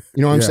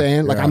 You know what I'm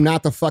saying? Like I'm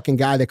not the fucking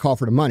guy they call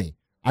for the money.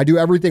 I do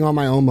everything on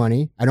my own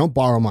money. I don't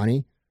borrow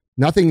money.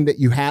 Nothing that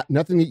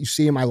you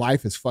see in my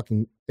life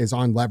is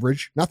on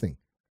leverage. Nothing.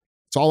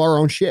 It's all our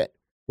own shit,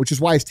 which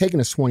is why it's taken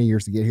us 20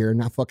 years to get here and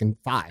not fucking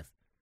 5.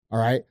 All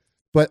right.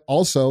 But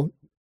also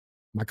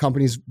my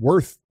company's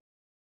worth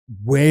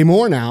way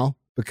more now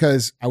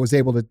because I was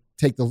able to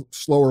take the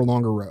slower,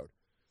 longer road.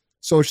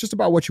 So it's just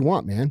about what you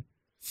want, man.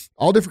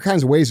 All different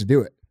kinds of ways to do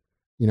it,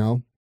 you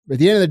know? But at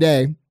the end of the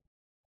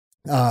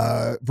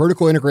day,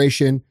 vertical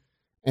integration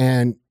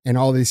and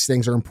all these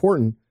things are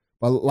important.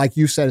 But like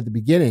you said at the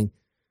beginning,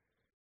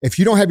 if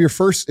you don't have your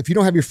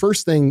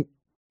first thing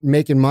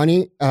making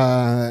money,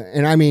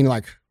 and I mean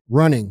like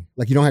running,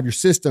 like you don't have your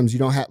systems, you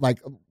don't have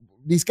like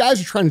these guys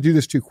are trying to do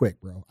this too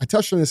quick, bro. I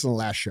touched on this in the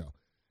last show.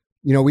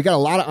 You know, we got a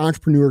lot of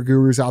entrepreneur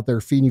gurus out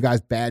there feeding you guys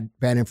bad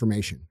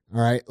information.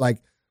 All right.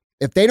 Like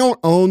if they don't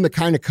own the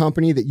kind of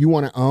company that you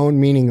want to own,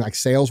 meaning like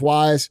sales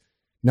wise,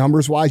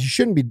 numbers wise, you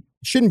shouldn't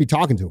be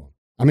talking to them.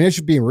 I mean, it's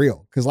just being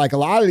real. Cause like a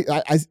lot of,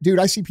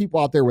 I see people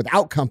out there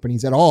without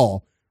companies at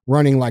all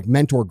running like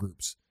mentor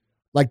groups.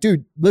 Like,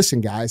 dude, listen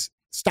guys,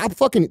 stop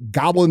fucking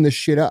gobbling this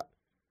shit up.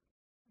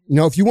 You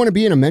know, if you want to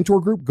be in a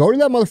mentor group, go to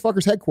that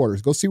motherfucker's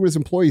headquarters. Go see what his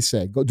employees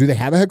say. Do they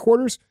have a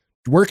headquarters?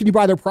 Where can you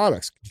buy their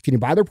products? Can you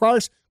buy their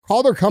products?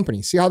 Call their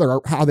company, see how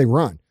they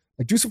run.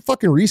 Like do some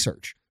fucking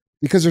research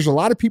because there's a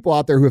lot of people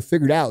out there who have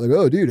figured out like,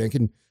 oh dude,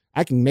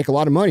 I can make a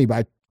lot of money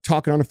by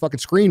talking on a fucking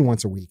screen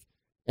once a week.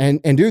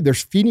 And dude, they're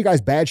feeding you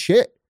guys bad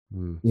shit.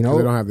 You know,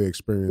 they don't have the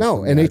experience.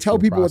 No. And they tell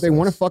people what they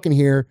want to fucking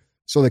hear.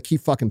 So they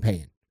keep fucking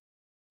paying,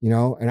 you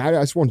know, and I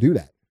just won't do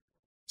that.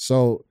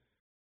 So,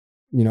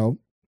 you know,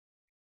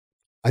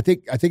 I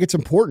think it's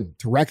important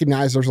to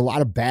recognize there's a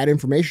lot of bad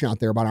information out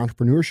there about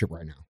entrepreneurship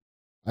right now.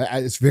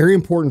 It's very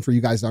important for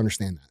you guys to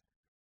understand that.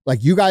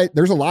 Like you guys,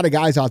 there's a lot of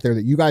guys out there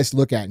that you guys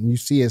look at and you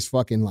see as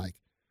fucking like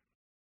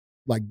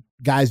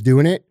guys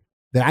doing it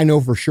that I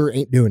know for sure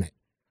ain't doing it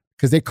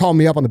because they call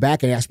me up on the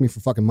back and ask me for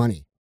fucking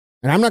money.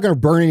 And I'm not going to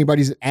burn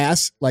anybody's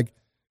ass. Like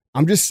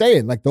I'm just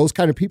saying like those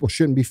kind of people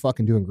shouldn't be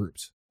fucking doing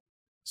groups.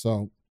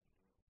 So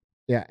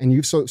yeah.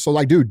 And so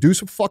like, dude, do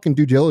some fucking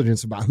due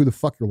diligence about who the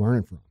fuck you're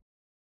learning from.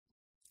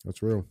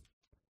 That's real.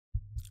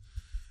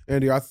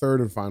 Andy, our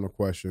third and final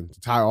question to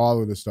tie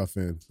all of this stuff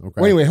in.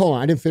 Okay. Wait, hold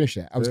on. I didn't finish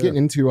that. I was getting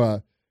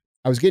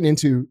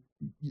into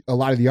a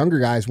lot of the younger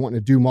guys wanting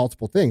to do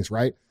multiple things,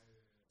 right?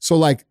 So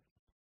like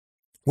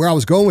where I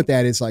was going with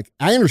that is like,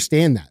 I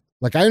understand that.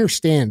 Like, I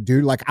understand,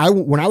 dude. Like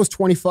when I was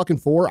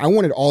 24, I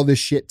wanted all this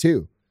shit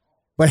too.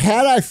 But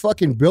had I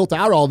fucking built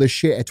out all this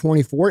shit at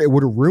 24, it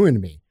would have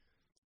ruined me.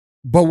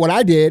 But what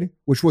I did,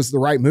 which was the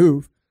right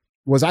move,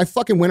 was I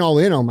fucking went all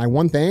in on my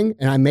one thing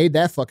and I made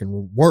that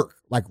fucking work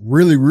like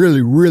really,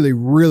 really, really,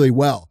 really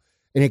well.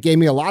 And it gave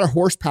me a lot of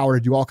horsepower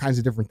to do all kinds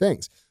of different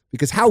things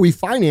because how we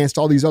financed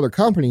all these other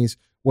companies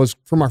was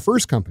from our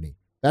first company.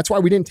 That's why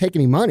we didn't take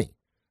any money.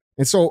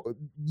 And so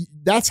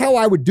that's how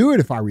I would do it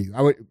if I were you.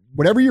 I would,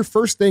 whatever your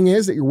first thing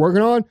is that you're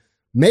working on,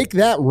 make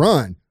that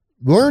run,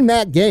 learn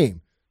that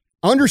game,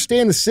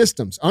 understand the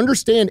systems,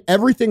 understand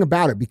everything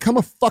about it, become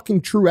a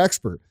fucking true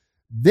expert.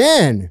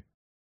 Then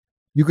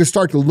you can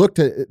start to look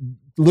to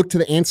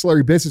the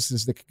ancillary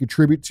businesses that can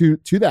contribute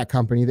to that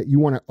company that you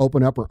want to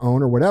open up or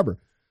own or whatever.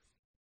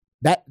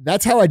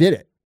 That's how I did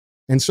it.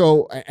 And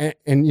so,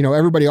 and you know,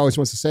 everybody always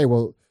wants to say,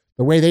 well,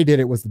 the way they did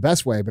it was the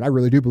best way, but I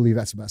really do believe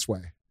that's the best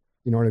way.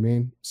 You know what I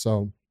mean?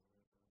 So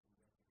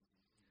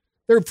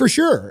they're for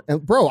sure.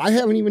 And bro, I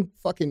haven't even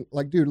fucking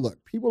like, dude,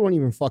 look, people don't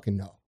even fucking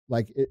know.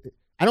 Like,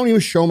 I don't even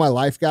show my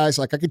life, guys.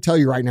 Like I could tell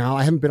you right now,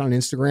 I haven't been on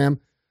Instagram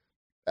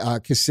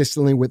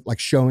consistently with like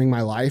showing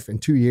my life in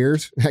 2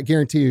 years. I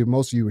guarantee you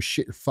most of you would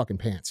shit your fucking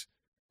pants.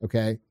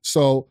 Okay.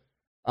 So,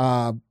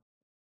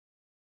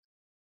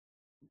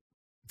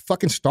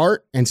 fucking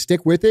start and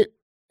stick with it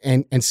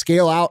and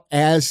scale out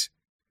as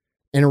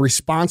in a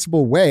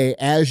responsible way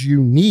as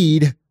you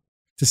need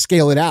to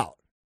scale it out.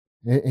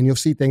 And you'll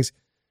see things.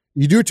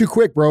 You do it too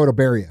quick, bro, it'll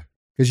bury you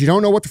because you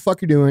don't know what the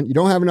fuck you're doing. You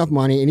don't have enough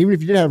money. And even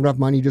if you did have enough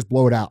money, you just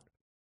blow it out.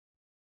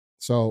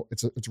 So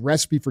it's a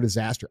recipe for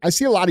disaster. I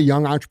see a lot of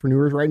young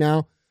entrepreneurs right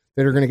now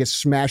that are going to get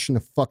smashed in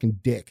the fucking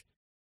dick.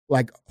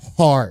 Like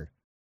hard,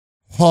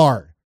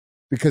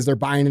 because they're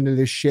buying into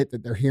this shit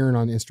that they're hearing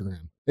on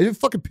Instagram. It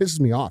fucking pisses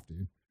me off,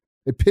 dude.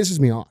 It pisses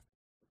me off.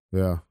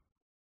 Yeah.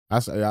 I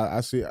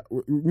see,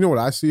 you know what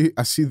I see?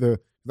 I see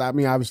I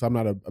mean, obviously I'm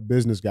not a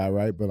business guy,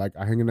 right? But like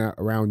I hanging out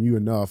around you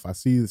enough. I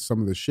see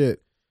some of the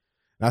shit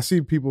And I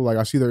see people like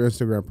I see their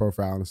Instagram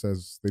profile and it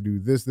says they do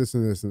this, this,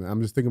 and this, and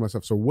I'm just thinking to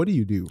myself, so what do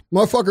you do?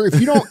 Motherfucker,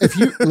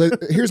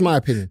 here's my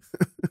opinion.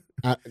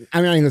 I'm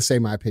not even gonna say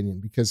my opinion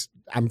because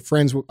I'm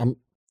friends with.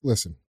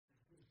 Listen,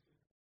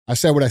 I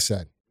said what I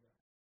said.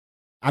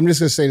 I'm just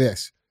gonna say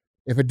this: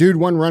 if a dude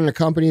wasn't running a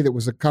company that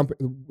was a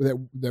company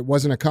that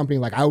wasn't a company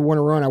like I would want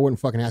to run, I wouldn't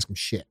fucking ask him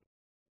shit.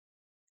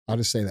 I'll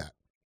just say that.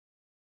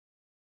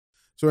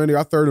 So Andy,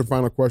 our third and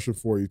final question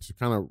for you to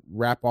kind of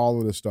wrap all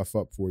of this stuff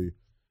up for you.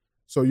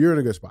 So you're in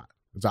a good spot.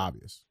 It's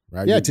obvious,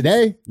 right? Yeah,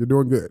 today you're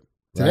doing good.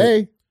 Right?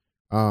 Today.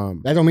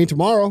 That don't mean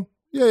tomorrow.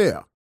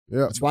 Yeah.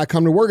 That's why I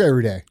come to work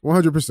every day.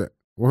 100%.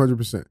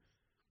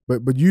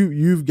 But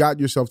you've got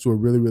yourself to a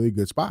really, really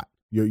good spot.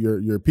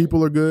 Your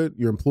people are good.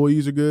 Your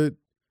employees are good.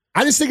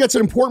 I just think that's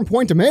an important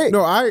point to make.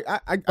 No, I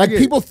like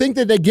people think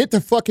that they get to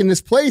fucking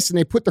this place and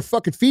they put their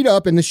fucking feet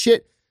up and the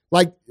shit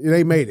like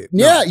they made it.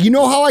 Yeah, no. You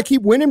know how I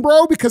keep winning,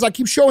 bro? Because I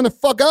keep showing the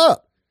fuck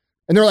up.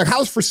 And they're like,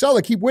 how's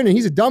Frisella keep winning?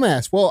 He's a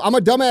dumbass. Well, I'm a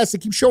dumbass that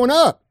keeps showing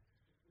up.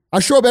 I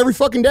show up every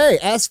fucking day.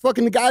 Ask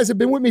fucking the guys that have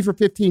been with me for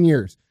 15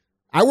 years.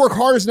 I work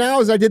hard as now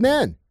as I did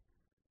then.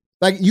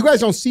 Like, you guys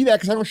don't see that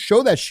because I don't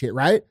show that shit,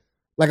 right?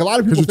 Like, a lot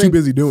of people because you're too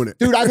busy doing it.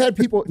 Dude, I've had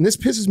people, and this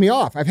pisses me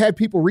off. I've had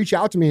people reach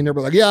out to me and they're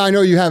like, yeah, I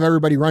know you have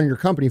everybody running your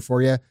company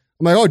for you. I'm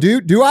like, oh,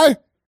 dude, do I?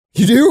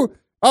 You do?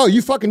 Oh,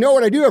 you fucking know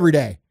what I do every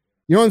day.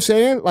 You know what I'm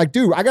saying? Like,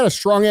 dude, I got a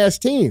strong-ass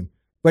team,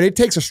 but it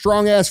takes a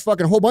strong-ass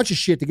fucking whole bunch of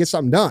shit to get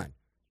something done.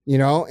 You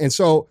know, and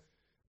so,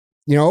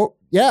 you know,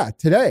 yeah,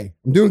 today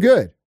I'm doing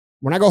good.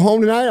 When I go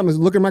home tonight, I'm gonna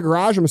look in my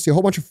garage. I'm gonna see a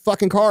whole bunch of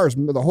fucking cars,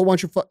 with a whole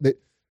bunch of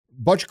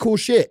bunch of cool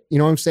shit. You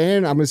know what I'm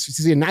saying? I'm gonna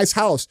see a nice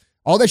house.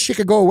 All that shit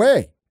could go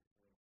away,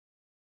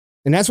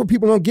 and that's what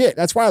people don't get.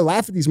 That's why I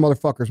laugh at these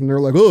motherfuckers when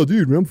they're like, "Oh,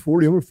 dude, I'm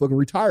 40. I'm gonna fucking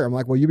retire." I'm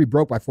like, "Well, you'll be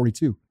broke by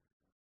 42."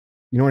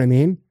 You know what I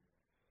mean?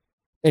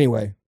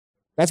 Anyway,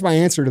 that's my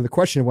answer to the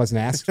question that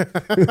wasn't asked.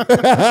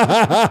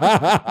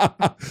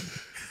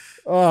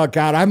 Oh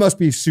God, I must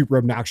be super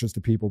obnoxious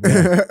to people, bro.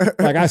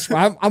 Like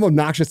I'm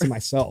obnoxious to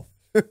myself.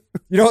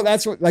 You know,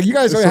 that's what, like, you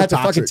guys don't have to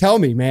fucking tell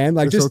me, man.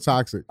 Like, it's just so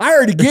toxic. I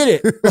already get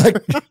it.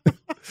 Like,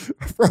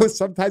 bro,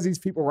 sometimes these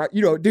people write,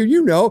 you know, dude,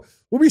 you know,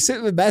 we'll be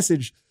sitting in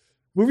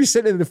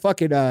the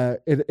fucking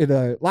in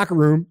the locker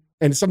room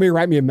and somebody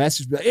write me a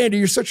message, be like, Andy,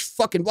 you're such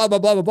fucking blah, blah,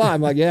 blah, blah, blah.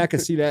 I'm like, yeah, I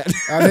can see that.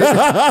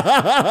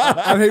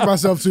 I hate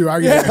myself too. I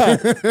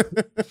get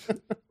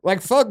it.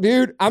 Like, fuck,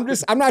 dude. I'm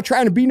not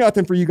trying to be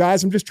nothing for you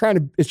guys. I'm just trying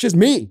to, it's just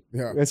me.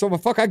 Yeah. And so,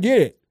 fuck, I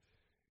get it.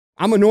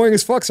 I'm annoying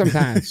as fuck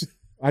sometimes.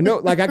 I know,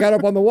 like, I got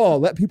up on the wall,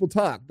 let people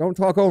talk. Don't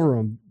talk over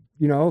them.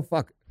 You know,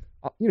 fuck.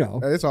 You know.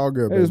 It's all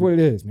good, It is what it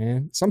is,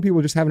 man. Some people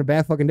are just having a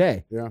bad fucking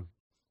day. Yeah.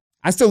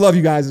 I still love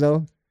you guys,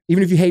 though.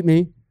 Even if you hate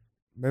me.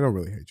 They don't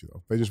really hate you,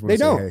 though. They just want to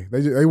say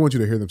hey. They want you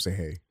to hear them say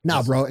hey.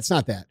 No, bro, it's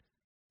not that.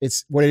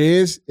 It's what it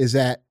is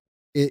that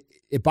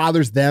it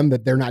bothers them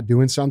that they're not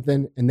doing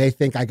something and they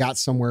think I got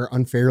somewhere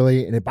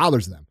unfairly and it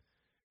bothers them.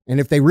 And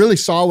if they really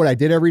saw what I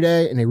did every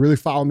day and they really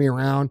followed me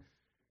around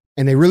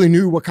and they really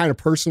knew what kind of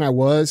person I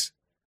was,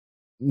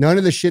 none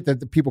of the shit that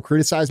the people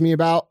criticize me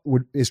about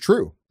is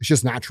true. It's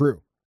just not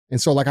true.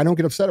 And so, like, I don't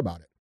get upset about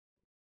it.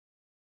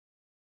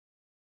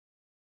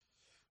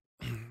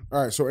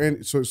 All right. So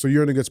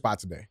you're in a good spot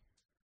today,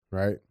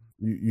 right?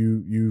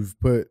 You've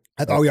put.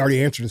 I thought we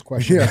already answered this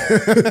question. Yeah.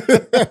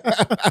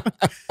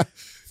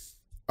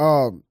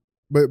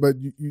 But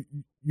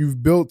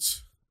you've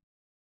built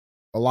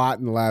a lot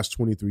in the last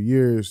 23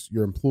 years.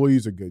 Your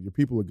employees are good. Your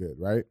people are good,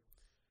 right?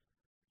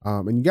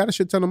 And you got a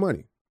shit ton of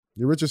money.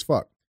 You're rich as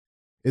fuck.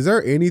 Is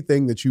there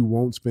anything that you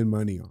won't spend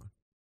money on?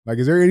 Like,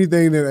 is there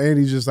anything that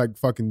Andy's just like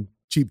fucking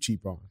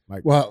cheap on?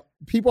 Like, well,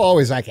 people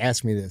always like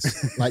ask me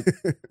this. Like,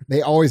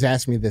 they always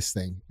ask me this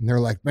thing, and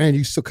they're like, "Man,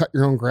 you still cut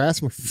your own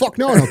grass?" I'm like, "Fuck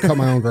no, I don't cut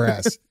my own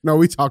grass." No,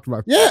 we talked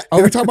about yeah.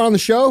 Oh, we talking about on the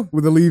show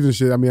with the leaves and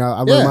shit. I mean,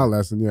 I learned my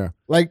lesson. Yeah,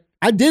 like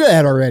I did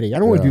that already. I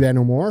don't want to do that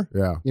no more.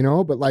 Yeah, you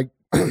know. But like,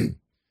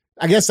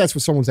 I guess that's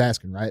what someone's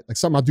asking, right? Like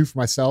something I'll do for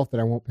myself that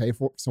I won't pay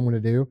for someone to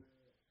do.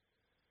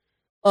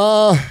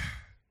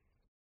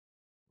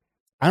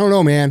 I don't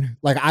know, man.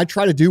 Like, I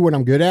try to do what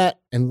I'm good at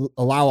and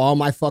allow all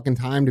my fucking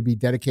time to be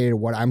dedicated to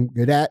what I'm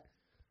good at.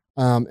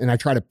 And I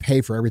try to pay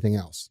for everything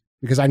else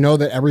because I know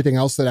that everything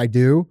else that I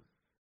do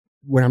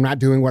when I'm not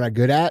doing what I'm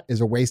good at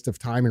is a waste of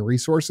time and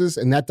resources.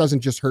 And that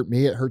doesn't just hurt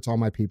me. It hurts all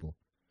my people.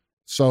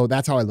 So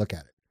that's how I look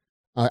at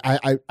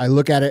it. I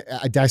look at it.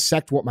 I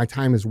dissect what my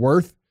time is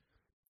worth.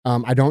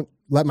 I don't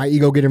let my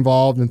ego get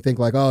involved and think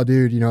like, oh,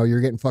 dude, you know,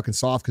 you're getting fucking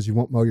soft because you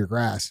won't mow your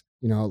grass.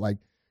 You know, like,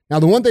 now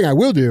the one thing I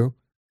will do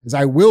is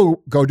I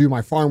will go do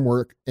my farm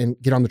work and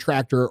get on the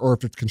tractor, or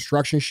if it's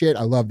construction shit,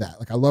 I love that.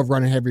 Like, I love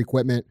running heavy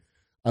equipment.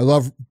 I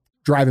love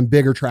driving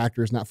bigger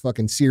tractors, not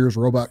fucking Sears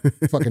Roebuck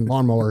fucking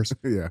lawnmowers.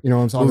 Yeah. You know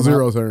what I'm talking about?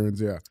 Zero turns,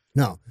 yeah.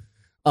 No.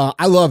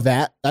 I love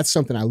that. That's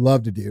something I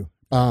love to do.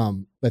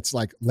 That's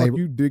like labor.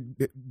 You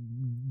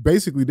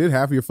basically did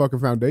half of your fucking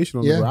foundation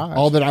on the garage.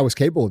 All that I was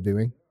capable of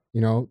doing.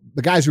 You know,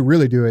 the guys who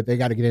really do it, they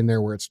got to get in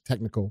there where it's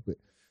technical. But,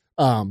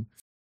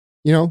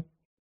 you know,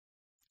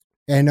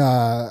 and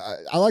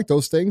I like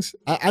those things.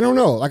 I don't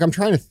know. Like, I'm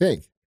trying to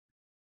think.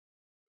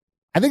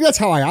 I think that's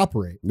how I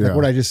operate. Like Yeah.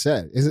 what I just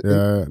said. Is it?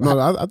 Yeah.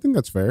 No, I think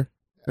that's fair.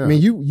 Yeah. I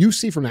mean, you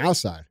see from the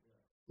outside.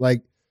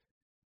 Like,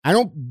 I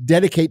don't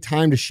dedicate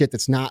time to shit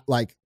that's not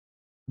like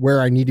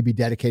where I need to be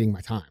dedicating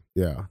my time.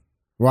 Yeah.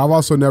 Well, I've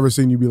also never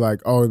seen you be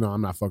like, "Oh no,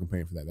 I'm not fucking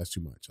paying for that. That's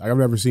too much." Like, I've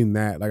never seen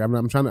that. Like,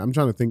 I'm trying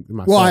to think to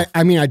myself. Well,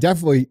 I mean, I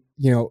definitely,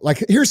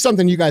 like, here's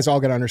something you guys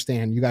all got to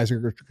understand. You guys are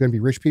going to be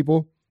rich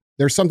people.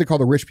 There's something called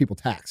the rich people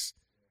tax.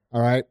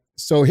 All right.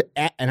 So,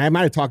 and I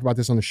might have talked about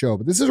this on the show,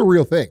 but this is a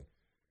real thing.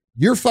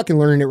 You're fucking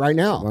learning it right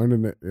now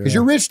learning it because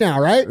you're rich now,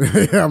 right?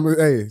 Yeah,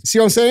 hey, See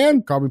what I'm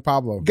saying? call me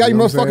Pablo. You got know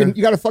what I'm saying?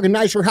 you got a fucking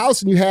nicer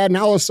house than you had.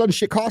 Now all of a sudden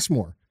shit costs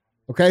more.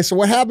 Okay. So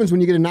what happens when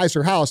you get a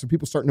nicer house and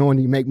people start knowing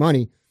you make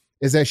money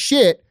is that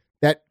shit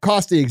that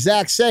cost the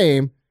exact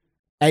same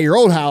at your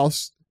old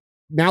house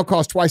now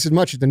costs twice as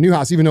much at the new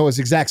house, even though it's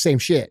the exact same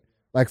shit.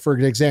 Like, for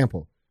an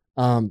example,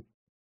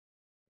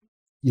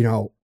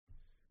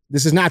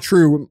 this is not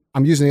true.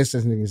 I'm using this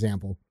as an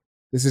example.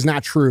 This is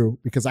not true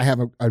because I have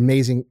an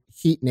amazing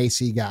heat and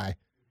AC guy.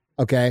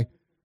 Okay.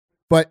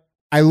 But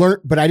I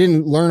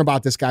didn't learn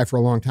about this guy for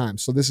a long time.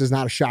 So this is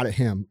not a shot at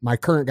him. My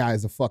current guy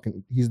is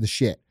he's the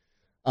shit.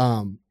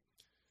 But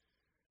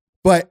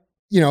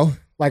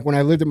like when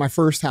I lived at my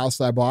first house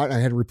that I bought, I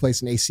had to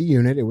replace an AC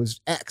unit. It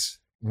was X.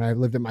 When I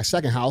lived at my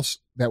second house,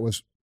 that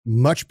was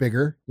much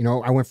bigger.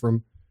 I went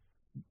from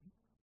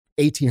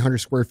 1,800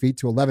 square feet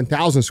to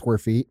 11,000 square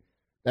feet.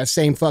 That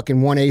same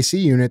fucking one AC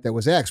unit that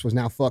was X was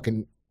now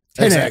fucking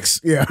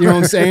 10X. Yeah. You know what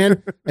I'm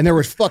saying? And there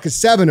was fucking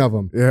 7 of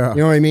them. Yeah. You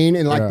know what I mean?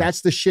 And like, Yeah.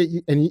 that's the shit.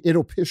 And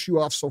it'll piss you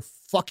off so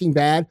fucking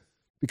bad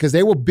because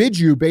they will bid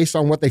you based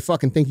on what they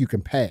fucking think you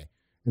can pay.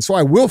 And so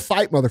I will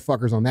fight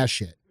motherfuckers on that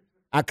shit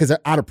because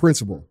out of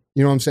principle.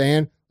 You know what I'm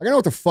saying? Like, I know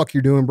what the fuck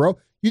you're doing, bro.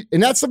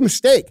 And that's a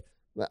mistake.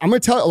 I'm going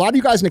to tell a lot of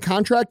you guys in the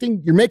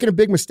contracting, you're making a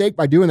big mistake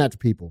by doing that to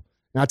people.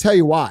 And I'll tell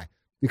you why.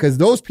 Because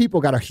those people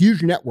got a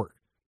huge network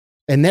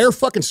and they're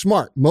fucking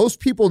smart. Most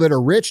people that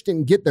are rich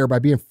didn't get there by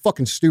being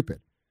fucking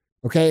stupid.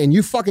 Okay. And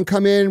you fucking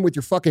come in with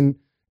your fucking,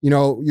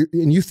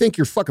 and you think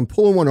you're fucking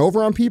pulling one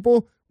over on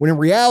people when in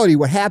reality,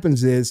 what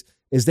happens is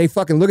they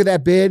fucking look at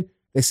that bid,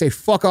 they say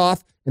fuck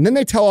off, and then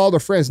they tell all their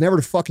friends never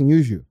to fucking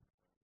use you.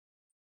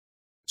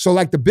 So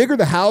like the bigger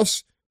the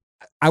house,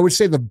 I would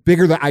say the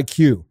bigger the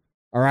IQ.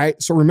 All right.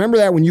 So remember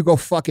that when you go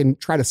fucking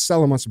try to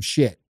sell them on some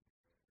shit.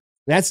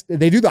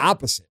 They do the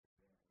opposite.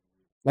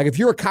 Like if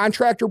you're a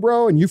contractor,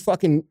 bro, and you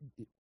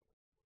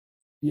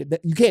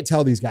can't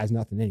tell these guys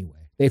nothing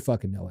anyway. They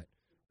fucking know it.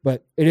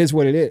 But it is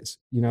what it is,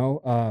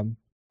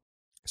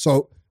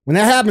 So when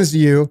that happens to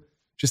you,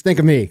 just think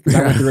of me because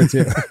I went through it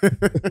too.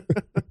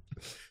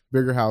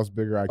 Bigger house,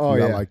 bigger IQ. Oh,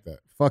 yeah. I like that.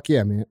 Fuck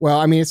yeah, man. Well,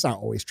 I mean, it's not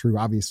always true,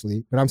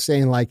 obviously, but I'm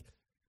saying like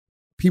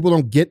people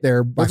don't get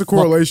there by There's a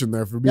correlation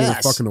there for being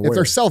fucking aware. If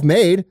they're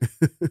self-made,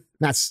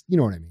 that's, you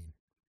know what I mean?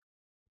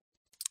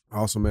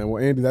 Awesome, man.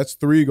 Well, Andy, that's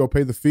 3. Go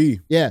pay the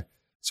fee. Yeah.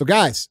 So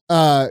guys,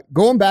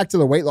 going back to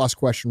the weight loss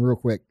question real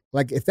quick.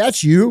 Like if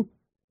that's you,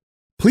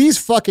 please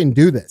fucking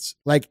do this.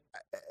 Like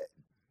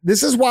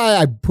this is why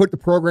I put the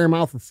program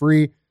out for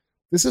free.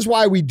 This is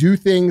why we do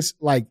things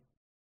like,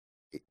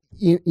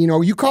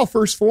 you call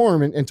First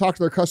Form and talk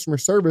to their customer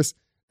service.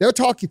 They'll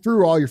talk you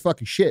through all your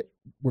fucking shit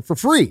for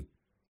free.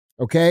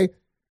 Okay.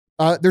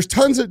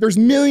 There's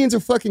millions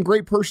of fucking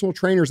great personal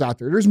trainers out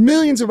there. There's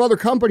millions of other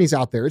companies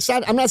out there.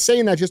 I'm not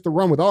saying that just to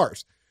run with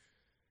ours,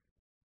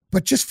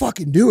 but just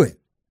fucking do it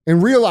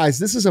and realize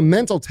this is a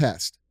mental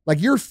test.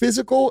 Like your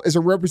physical is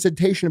a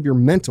representation of your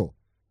mental.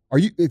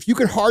 If you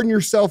can harden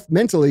yourself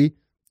mentally,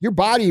 your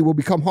body will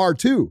become hard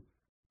too.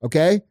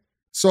 Okay.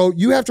 So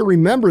you have to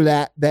remember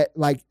that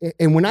like,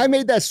 and when I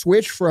made that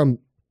switch from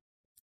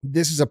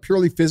this is a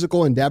purely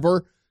physical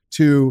endeavor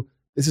to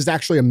this is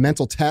actually a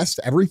mental test,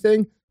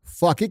 everything,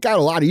 fuck, it got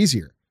a lot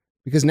easier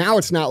because now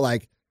it's not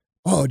like,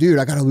 oh dude,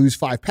 I got to lose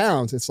 5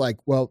 pounds. It's like,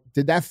 well,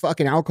 did that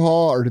fucking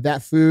alcohol or did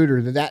that food or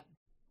did that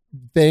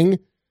thing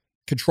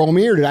control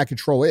me or did I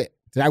control it?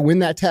 Did I win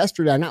that test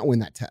or did I not win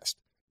that test?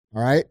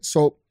 All right.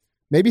 So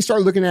maybe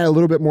start looking at it a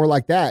little bit more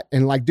like that.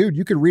 And like, dude,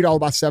 you could read all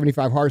about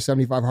 75 Hard,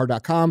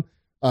 75hard.com.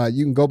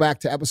 You can go back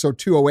to episode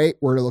 208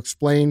 where it'll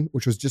explain,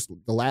 which was just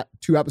the last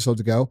 2 episodes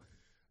ago.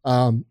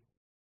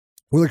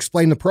 We'll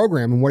explain the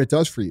program and what it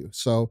does for you.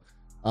 So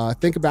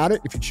think about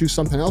it. If you choose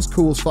something else,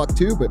 cool as fuck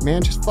too. But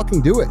man, just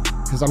fucking do it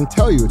because I'm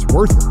telling you, it's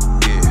worth it.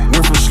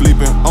 Went from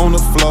sleeping on the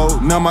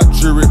floor, now my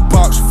jewelry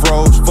box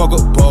froze. Fuck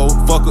a bowl,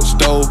 fuck a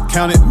stove,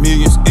 counted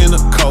millions in a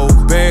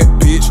cold. Bad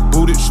bitch,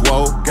 booted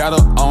swole, got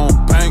her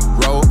on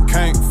bankroll,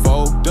 can't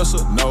fold, just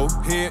a no.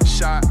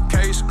 Headshot,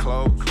 case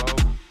closed.